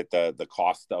 the way that the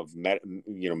cost of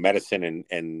medicine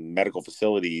and medical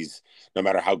facilities, no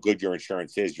matter how good your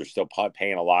insurance is, you're still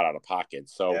paying a lot out of pocket.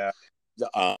 So,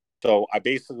 Yeah. so I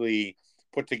basically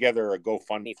put together a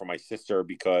GoFundMe for my sister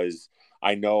because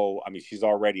I know, I mean, she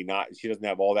doesn't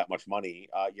have all that much money,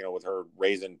 with her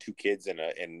raising two kids and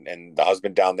the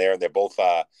husband down there. They both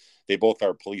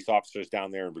are police officers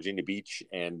down there in Virginia Beach.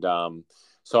 And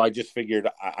so I just figured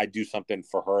I'd do something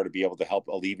for her to be able to help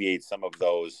alleviate some of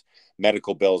those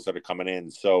medical bills that are coming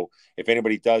in. So if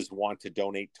anybody does want to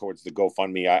donate towards the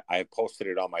GoFundMe, I have posted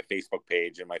it on my Facebook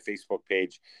page, and my Facebook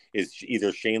page is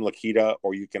either Shane Lakita,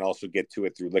 or you can also get to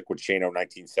it through Liquid Shano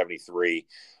 1973.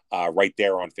 Right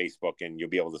there on Facebook, and you'll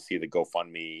be able to see the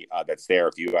GoFundMe that's there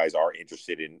if you guys are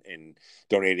interested in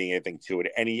donating anything to it.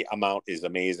 Any amount is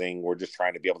amazing. We're just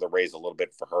trying to be able to raise a little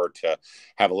bit for her to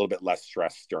have a little bit less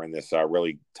stress during this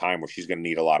really time where she's going to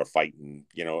need a lot of fighting,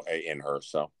 in her.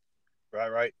 So,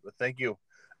 Right. Well, thank you.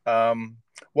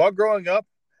 While growing up,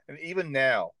 and even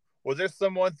now, was there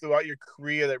someone throughout your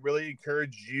career that really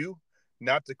encouraged you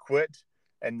not to quit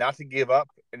and not to give up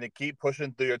and to keep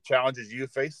pushing through your challenges you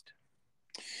faced?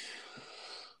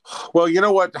 Well, you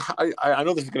know what? I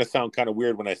know this is going to sound kind of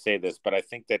weird when I say this, but I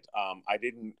think that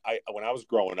when I was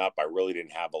growing up, I really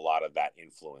didn't have a lot of that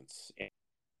influence,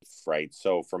 right?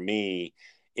 So for me,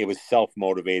 it was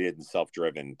self-motivated and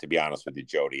self-driven, to be honest with you,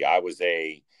 Jody.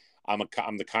 I'm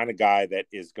the kind of guy that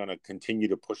is going to continue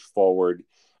to push forward,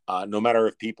 no matter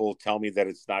if people tell me that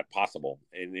it's not possible.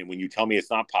 And when you tell me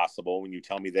it's not possible, when you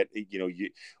tell me that,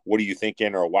 what are you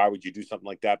thinking, or why would you do something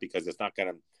like that? Because it's not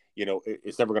going to,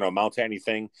 it's never going to amount to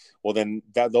anything. Well, then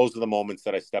those are the moments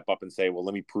that I step up and say, well,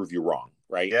 let me prove you wrong,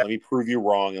 right? Yeah. Let me prove you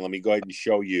wrong. And let me go ahead and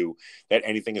show you that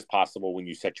anything is possible when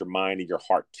you set your mind and your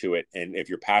heart to it. And if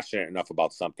you're passionate enough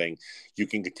about something, you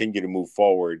can continue to move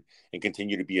forward and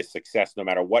continue to be a success, no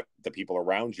matter what the people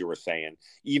around you are saying.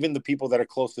 Even the people that are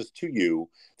closest to you,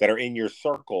 that are in your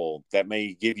circle, that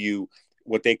may give you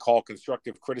what they call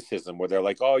constructive criticism, where they're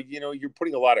like, oh, you're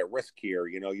putting a lot at risk here.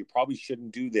 You probably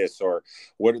shouldn't do this, or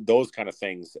what, those kind of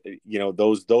things.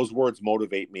 Those words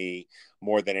motivate me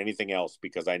more than anything else,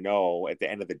 because I know at the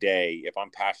end of the day, if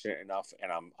I'm passionate enough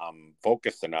and I'm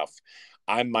focused enough,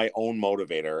 I'm my own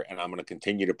motivator, and I'm going to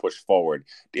continue to push forward.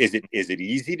 Is it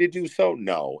easy to do so?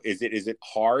 No. Is it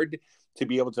hard to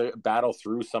be able to battle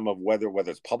through some of whether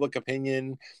it's public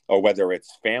opinion, or whether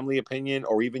it's family opinion,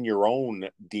 or even your own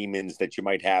demons that you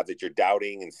might have, that you're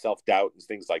doubting and self-doubt and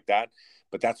things like that?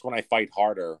 But that's when I fight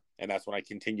harder, and that's when I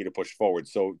continue to push forward.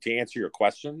 So to answer your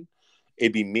question,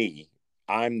 it'd be me.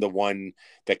 I'm the one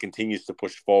that continues to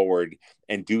push forward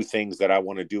and do things that I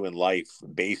want to do in life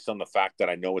based on the fact that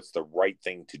I know it's the right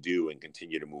thing to do, and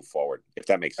continue to move forward, if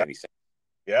that makes any sense.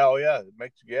 Yeah. Oh, yeah.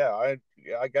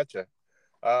 I got you.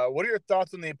 What are your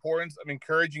thoughts on the importance of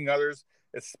encouraging others,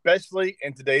 especially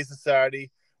in today's society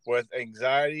with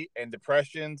anxiety and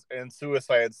depressions and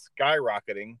suicide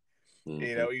skyrocketing?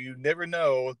 Mm-hmm. You never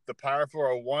know the power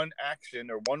for one action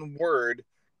or one word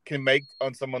can make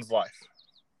on someone's life.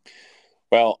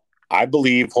 Well, I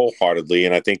believe wholeheartedly,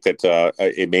 and I think that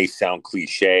it may sound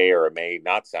cliche, or it may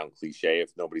not sound cliche if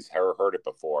nobody's ever heard it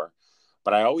before,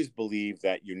 but I always believe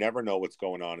that you never know what's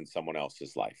going on in someone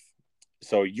else's life.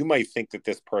 So you might think that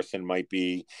this person might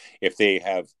be, if they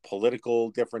have political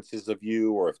differences of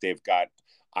view, or if they've got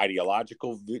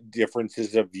ideological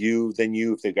differences of view than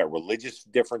you, if they've got religious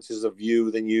differences of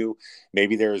view than you,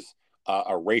 maybe there's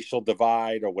a racial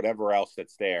divide or whatever else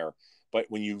that's there. But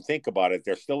when you think about it,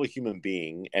 they're still a human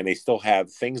being, and they still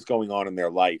have things going on in their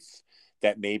life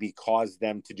that maybe cause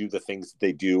them to do the things that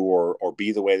they do, or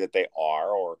be the way that they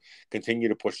are, or continue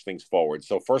to push things forward.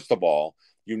 So first of all,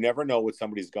 you never know what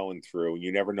somebody's going through.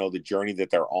 You never know the journey that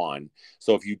they're on.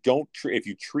 So if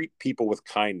you treat people with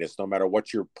kindness, no matter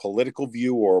what your political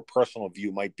view or personal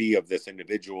view might be of this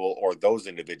individual or those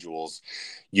individuals,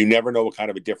 you never know what kind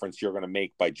of a difference you're going to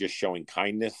make by just showing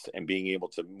kindness and being able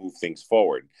to move things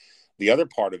forward. The other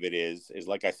part of it is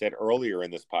like I said earlier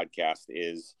in this podcast,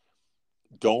 is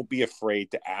don't be afraid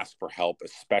to ask for help,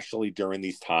 especially during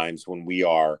these times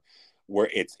where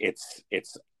it's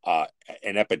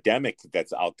an epidemic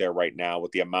that's out there right now,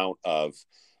 with the amount of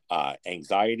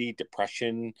anxiety,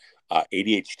 depression,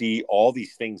 ADHD, all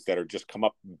these things that are just come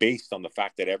up based on the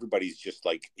fact that everybody's just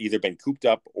like either been cooped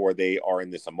up, or they are in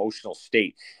this emotional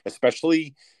state,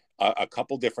 especially a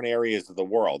couple different areas of the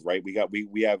world, right? We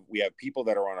have people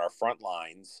that are on our front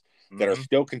lines that are Mm-hmm.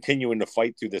 still continuing to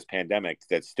fight through this pandemic,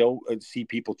 that still see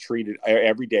people treated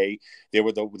every day. They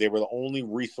were the only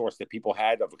resource that people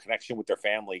had of a connection with their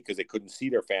family, because they couldn't see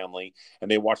their family,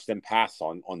 and they watched them pass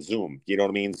on Zoom. You know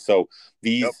what I mean? So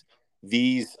Yep.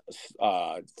 these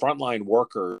frontline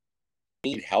workers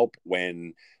need help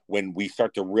when we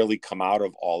start to really come out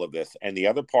of all of this. And the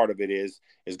other part of it is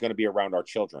going to be around our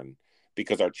children,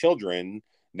 because our children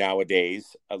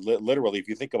nowadays, literally, if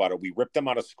you think about it, we ripped them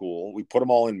out of school, we put them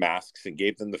all in masks and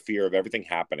gave them the fear of everything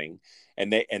happening,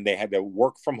 and they had to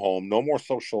work from home. No more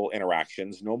social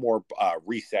interactions, no more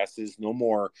recesses, no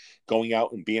more going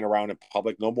out and being around in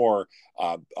public, no more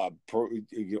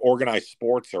organized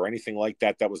sports or anything like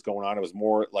that was going on. It was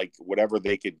more like whatever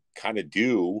they could kind of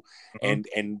do. Mm-hmm.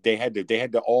 And they had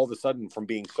to all of a sudden, from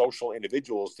being social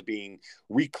individuals to being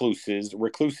recluses,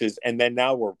 and then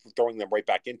now we're throwing them right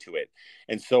back into it.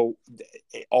 And so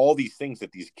all these things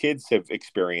that these kids have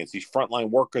experienced, these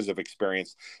frontline workers have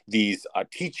experienced, these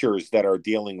teachers that are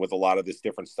dealing with a lot of this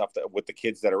different stuff with the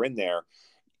kids that are in there,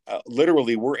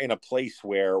 literally, we're in a place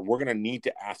where we're going to need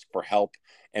to ask for help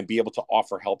and be able to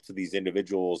offer help to these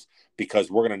individuals, because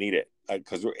we're going to need it.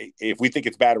 Because if we think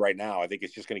it's bad right now, I think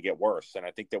it's just going to get worse. And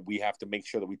I think that we have to make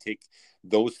sure that we take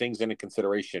those things into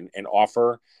consideration and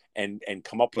offer and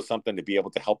come up with something to be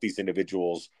able to help these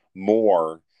individuals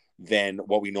more than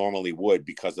what we normally would,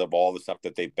 because of all the stuff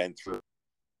that they've been through.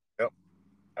 Yep.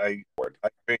 I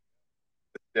agree.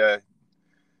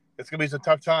 It's going to be some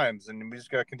tough times, and we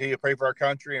just got to continue to pray for our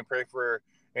country and pray for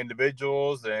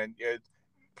individuals, and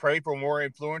pray for more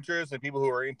influencers and people who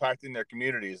are impacting their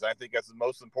communities. I think that's the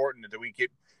most important, that we keep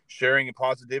sharing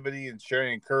positivity and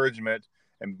sharing encouragement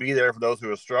and be there for those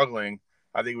who are struggling.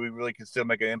 I think we really can still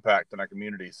make an impact in our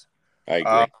communities. I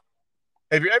agree.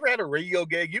 Have you ever had a radio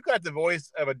gig? You got the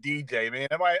voice of a DJ, man.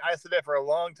 I said that for a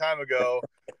long time ago.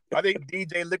 I think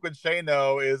DJ Liquid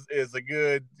Shano is a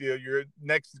good, your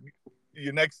next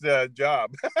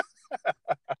job.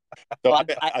 So I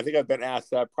think I've been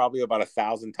asked that probably about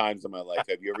 1,000 times in my life.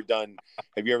 Have you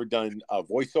ever done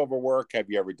voiceover work? Have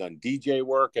you ever done DJ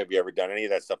work? Have you ever done any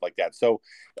of that stuff like that? So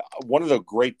one of the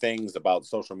great things about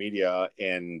social media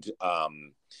and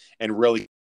really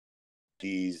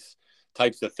these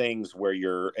types of things where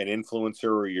you're an influencer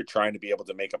or you're trying to be able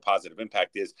to make a positive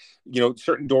impact is,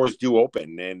 certain doors do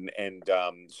open. And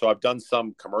so I've done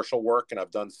some commercial work, and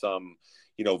I've done some,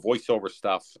 voiceover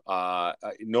stuff,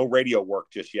 no radio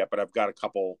work just yet, but I've got a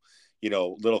couple,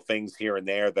 little things here and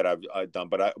there that I've done,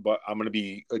 but I'm going to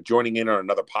be joining in on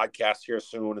another podcast here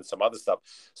soon and some other stuff.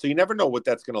 So you never know what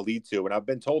that's going to lead to. And I've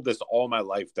been told this all my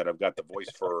life, that I've got the voice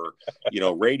for,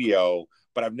 radio,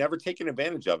 but I've never taken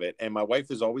advantage of it. And my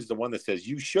wife is always the one that says,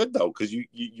 you should though, because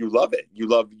you love it. You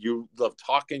love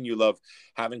talking. You love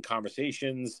having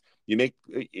conversations. You make,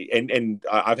 and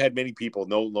I've had many people,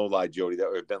 no lie, Jody,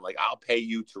 that have been like, I'll pay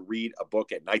you to read a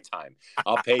book at nighttime.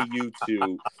 I'll pay you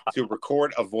to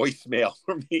record a voicemail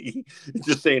for me,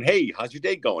 just saying, hey, how's your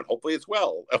day going? Hopefully it's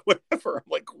well, whatever.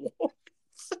 I'm like, what?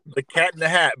 The Cat in the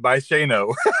Hat by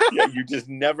Shano. Yeah, you just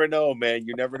never know, man.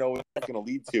 You never know what it's going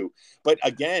to lead to. But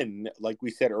again, like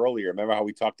we said earlier, remember how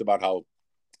we talked about how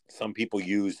some people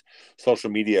use social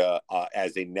media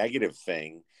as a negative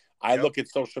thing? I look at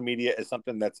social media as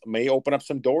something that may open up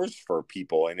some doors for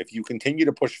people. And if you continue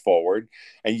to push forward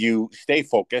and you stay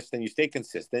focused and you stay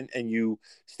consistent and you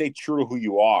stay true to who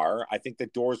you are, I think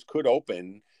that doors could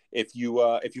open if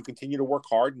you continue to work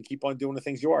hard and keep on doing the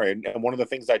things you are. And one of the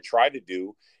things I try to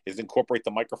do is incorporate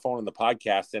the microphone and the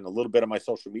podcast and a little bit of my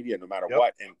social media, no matter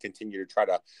what, and continue to try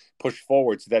to push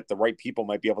forward so that the right people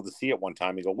might be able to see it one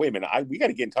time and go, wait a minute, we got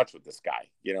to get in touch with this guy,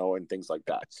 and things like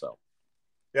that. So.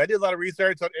 Yeah, I did a lot of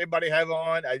research on everybody I have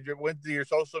on. I went to your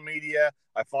social media.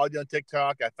 I followed you on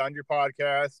TikTok. I found your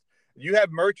podcast. You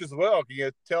have merch as well. Can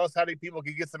you tell us how people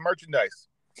can get some merchandise?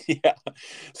 Yeah.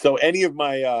 So any of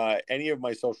my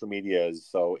social medias,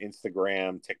 so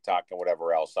Instagram, TikTok, and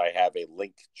whatever else, I have a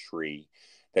link tree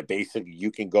that basically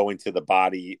you can go into the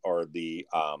body or the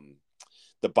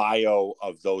bio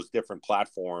of those different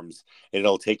platforms, and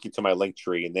it'll take you to my link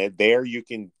tree, and then there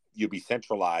you'll be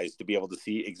centralized to be able to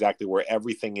see exactly where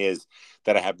everything is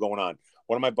that I have going on.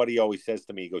 One of my buddy always says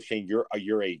to me, he goes, Shane,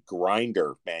 you're a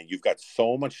grinder, man. You've got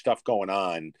so much stuff going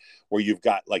on where you've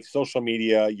got like social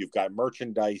media, you've got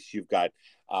merchandise, you've got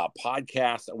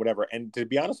podcasts and whatever. And to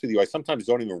be honest with you, I sometimes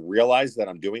don't even realize that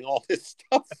I'm doing all this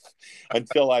stuff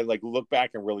until I look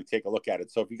back and really take a look at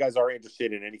it. So if you guys are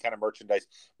interested in any kind of merchandise,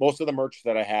 most of the merch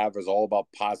that I have is all about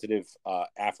positive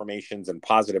affirmations and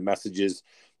positive messages.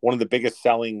 One of the biggest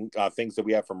selling things that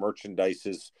we have for merchandise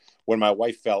is when my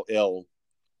wife fell ill,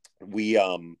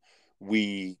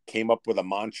 we came up with a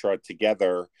mantra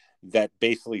together that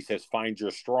basically says find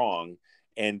your strong.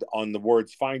 And on the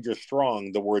words find your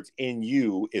strong, the words in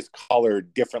you is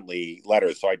colored differently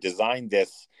letters. So I designed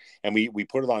this, and we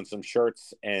put it on some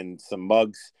shirts and some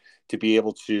mugs to be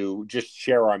able to just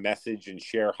share our message and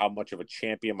share how much of a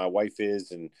champion my wife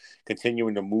is, and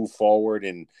continuing to move forward,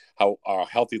 and how our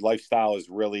healthy lifestyle has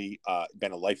really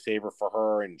been a lifesaver for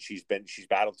her. And she's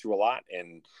battled through a lot.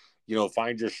 And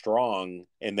find your strong,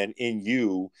 and then in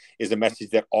you is a message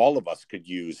that all of us could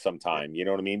use sometime. You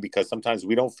know what I mean? Because sometimes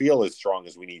we don't feel as strong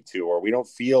as we need to, or we don't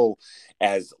feel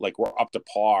as like we're up to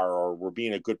par, or we're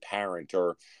being a good parent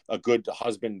or a good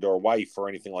husband or wife or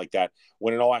anything like that.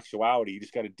 When in all actuality, you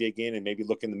just got to dig in and maybe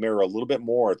look in the mirror a little bit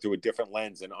more through a different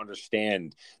lens and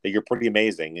understand that you're pretty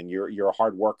amazing, and you're a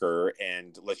hard worker,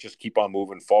 and let's just keep on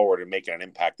moving forward and making an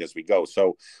impact as we go.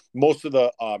 So most of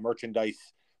the merchandise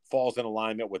falls in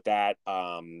alignment with that,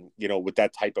 with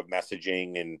that type of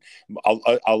messaging, and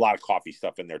a lot of coffee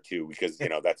stuff in there too, because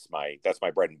that's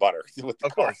my bread and butter with the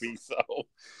coffee.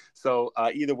 So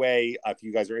either way, if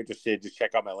you guys are interested, just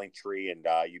check out my link tree, and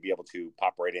you'll be able to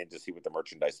pop right in to see what the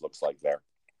merchandise looks like there.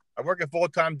 I work a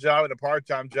full-time job and a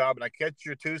part-time job, and I catch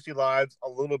your Tuesday lives a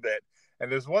little bit.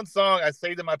 And there's one song I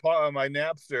saved in my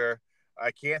Napster.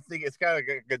 I can't think. It's got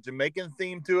a Jamaican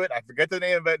theme to it. I forget the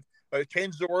name of it. But it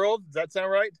changed the world. Does that sound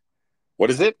right? What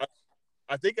is it?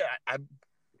 I think I can't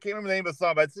remember the name of the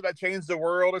song, but it's about change the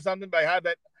world or something. But I had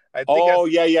that.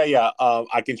 Yeah.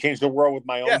 I can change the world with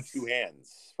my own two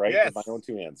hands, right? Yes. With my own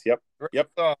two hands. Yep. Great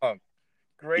song.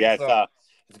 Great song. Yeah,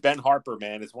 it's Ben Harper,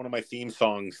 man. It's one of my theme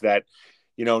songs that,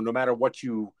 no matter what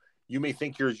you may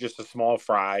think you're just a small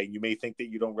fry. You may think that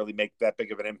you don't really make that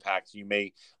big of an impact. You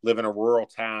may live in a rural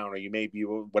town, or you may be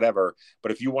whatever.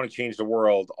 But if you want to change the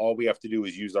world, all we have to do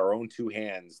is use our own two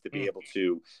hands to be able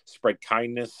to spread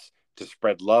kindness, to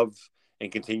spread love,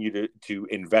 and continue to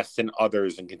invest in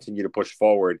others and continue to push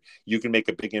forward. You can make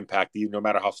a big impact, even no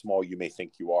matter how small you may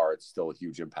think you are. It's still a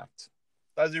huge impact.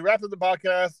 As we wrap up the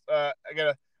podcast, I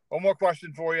got one more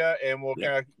question for you, and we'll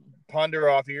kind of ponder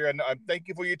off here. And thank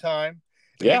you for your time.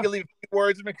 If you can leave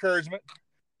words of encouragement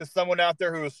to someone out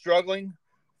there who is struggling,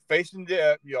 facing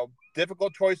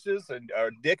difficult choices and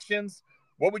addictions,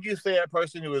 what would you say to that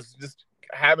person who is just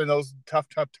having those tough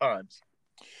times?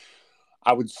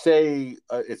 I would say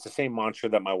it's the same mantra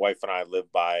that my wife and I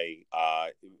live by,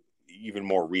 even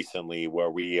more recently, where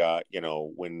we,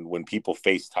 when people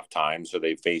face tough times or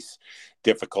they face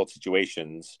difficult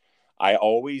situations, I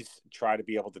always try to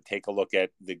be able to take a look at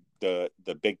the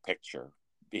big picture.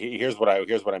 Here's what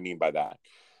I mean by that.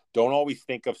 Don't always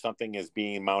think of something as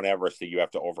being Mount Everest that you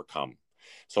have to overcome.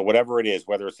 So whatever it is,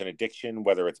 whether it's an addiction,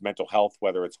 whether it's mental health,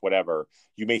 whether it's whatever,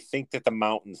 you may think that the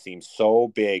mountain seems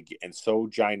so big and so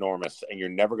ginormous, and you're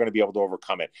never going to be able to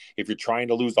overcome it. If you're trying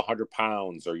to lose 100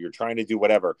 pounds, or you're trying to do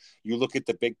whatever, you look at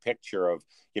the big picture of,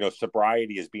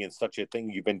 sobriety as being such a thing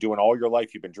you've been doing all your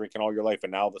life. You've been drinking all your life,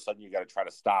 and now all of a sudden you got to try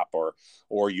to stop,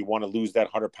 or you want to lose that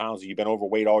 100 pounds, and you've been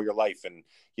overweight all your life, and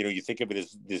you think of it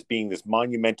as this being this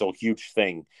monumental, huge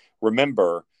thing.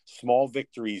 Remember, small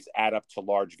victories add up to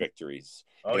large victories.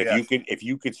 If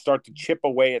you could start to chip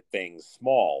away at things,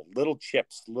 small little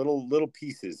chips, little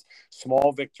pieces,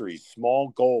 small victories, small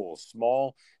goals,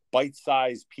 small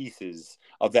bite-sized pieces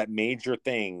of that major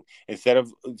thing, instead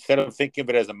of thinking of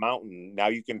it as a mountain, now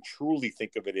you can truly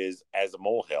think of it as a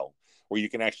molehill, where you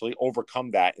can actually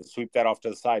overcome that and sweep that off to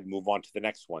the side and move on to the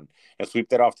next one, and sweep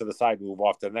that off to the side and move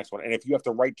off to the next one. And if you have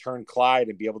to right turn Clyde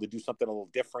and be able to do something a little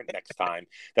different next time,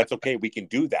 that's okay. We can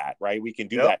do that, right? We can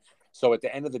do that. So at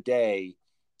the end of the day,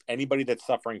 anybody that's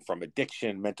suffering from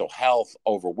addiction, mental health,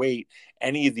 overweight,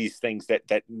 any of these things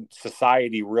that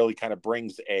society really kind of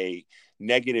brings a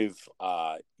negative,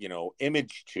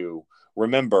 image to,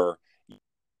 remember,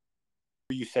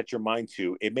 you set your mind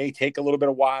to, it may take a little bit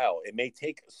of while, it may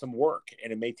take some work,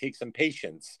 and it may take some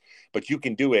patience, but you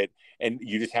can do it. And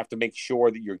you just have to make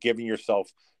sure that you're giving yourself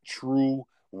true,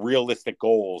 realistic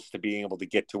goals to being able to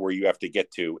get to where you have to get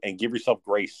to, and give yourself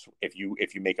grace if you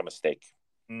make a mistake.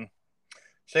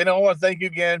 Shane, I want to thank you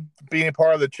again for being a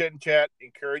part of the Chit and Chat,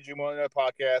 encourage you on the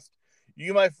podcast.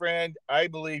 You, my friend, I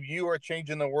believe you are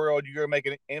changing the world. You're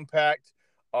making an impact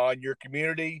on your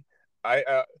community.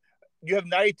 You have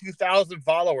 92,000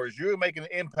 followers. You're making an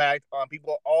impact on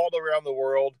people all around the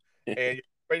world, and you're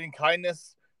spreading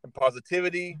kindness and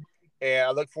positivity. And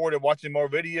I look forward to watching more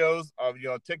videos of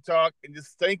TikTok. And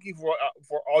just thank you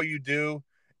for all you do.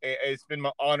 And it's been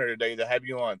my honor today to have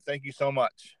you on. Thank you so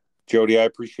much, Jody. I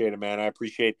appreciate it, man.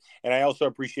 And I also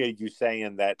appreciate you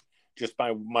saying that just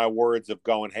my words of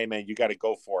going, hey man, you got to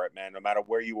go for it, man. No matter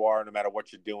where you are, no matter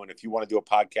what you're doing. If you want to do a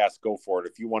podcast, go for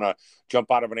it. If you want to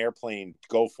jump out of an airplane,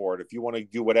 go for it. If you want to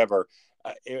do whatever,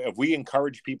 if we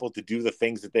encourage people to do the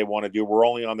things that they want to do, we're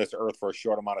only on this earth for a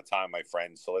short amount of time, my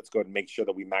friends. So let's go and make sure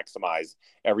that we maximize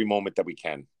every moment that we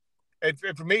can. And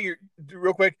for me,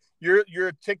 real quick,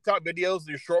 your TikTok videos,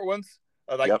 your short ones,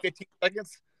 like 15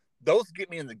 seconds, those get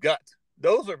me in the gut.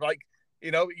 Those are like,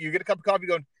 you get a cup of coffee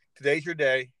going, today's your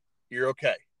day, you're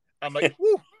okay. I'm like,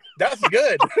 whoo, that's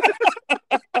good.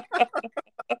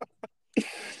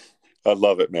 I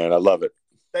love it, man. I love it.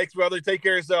 Thanks, brother. Take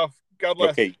care of yourself. God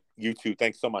bless. Okay, you too.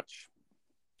 Thanks so much.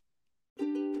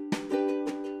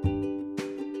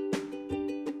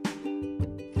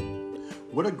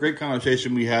 What a great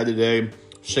conversation we had today.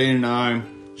 Shane and I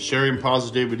sharing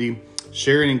positivity,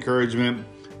 sharing encouragement,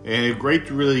 and it's great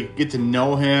to really get to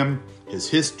know him, his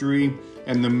history,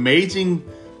 and the amazing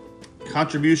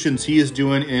contributions he is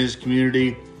doing in his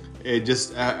community.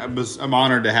 I'm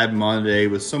honored to have him on today. It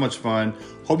was so much fun.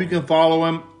 Hope you can follow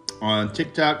him on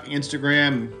TikTok,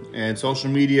 Instagram, and social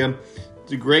media.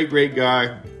 He's a great, great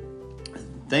guy.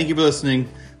 Thank you for listening.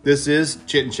 This is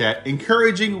Chit and Chat,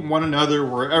 encouraging one another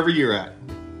wherever you're at.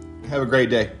 Have a great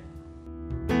day.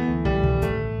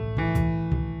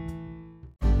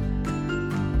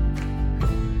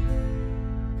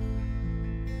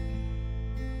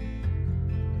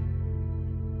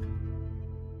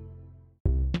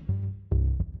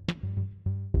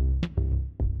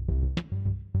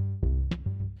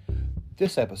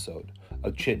 This episode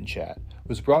of Chit and Chat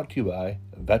was brought to you by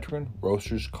Veteran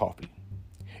Roasters Coffee.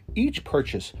 Each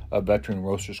purchase of Veteran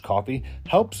Roasters Coffee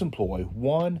helps employ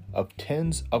one of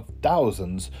tens of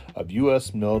thousands of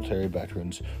U.S. military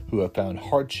veterans who have found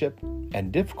hardship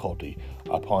and difficulty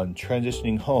upon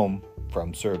transitioning home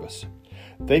from service.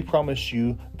 They promise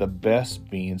you the best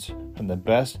beans from the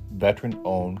best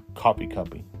veteran-owned coffee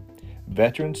company.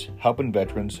 Veterans helping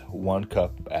veterans one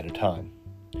cup at a time.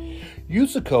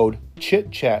 Use the code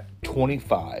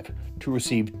CHITCHAT25 to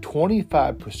receive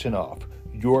 25% off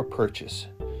your purchase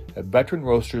at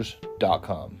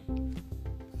veteranroasters.com.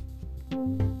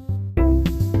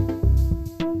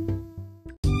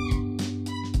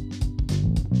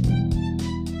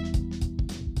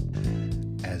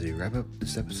 As we wrap up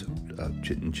this episode of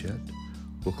Chit and Chat,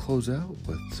 we'll close out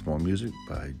with some more music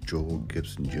by Joel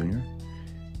Gibson Jr. I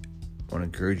want to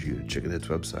encourage you to check out his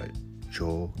website,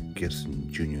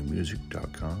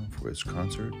 joelgibsonjrmusic.com, for his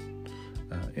concert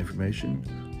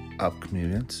information, upcoming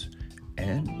events,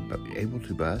 and be able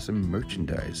to buy some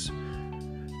merchandise,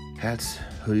 hats,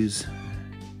 hoodies,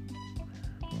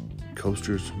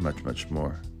 coasters, much, much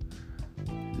more.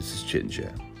 This is Chit and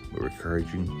Chat. We're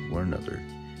encouraging one another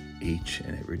each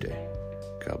and every day.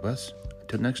 God bless.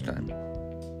 Until next time,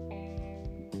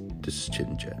 this is Chit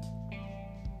and Chat.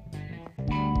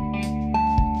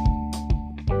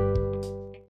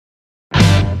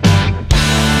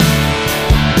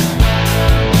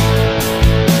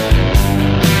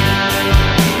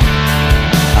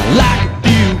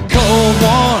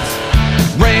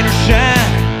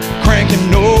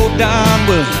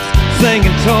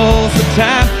 Singing Tulsa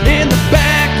time in the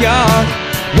backyard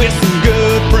with some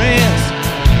good friends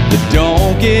that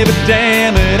don't give a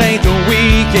damn. It ain't the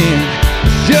weekend,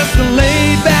 it's just a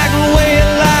laid back way of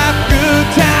life. Good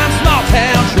time, small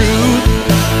town truth.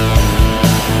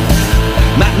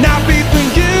 Might not be for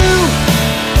you,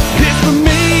 it's for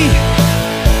me.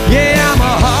 Yeah, I'm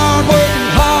a hard-working,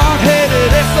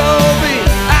 hard-headed SOB.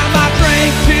 I might drink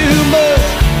too much,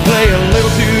 play a little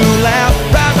too loud,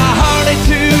 ride my Harley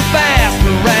too fast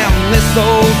around this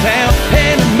old town.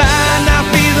 And it might not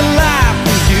be the life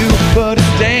for you, but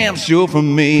it's damn sure for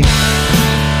me.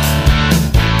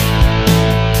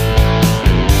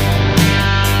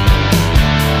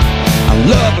 I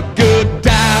love a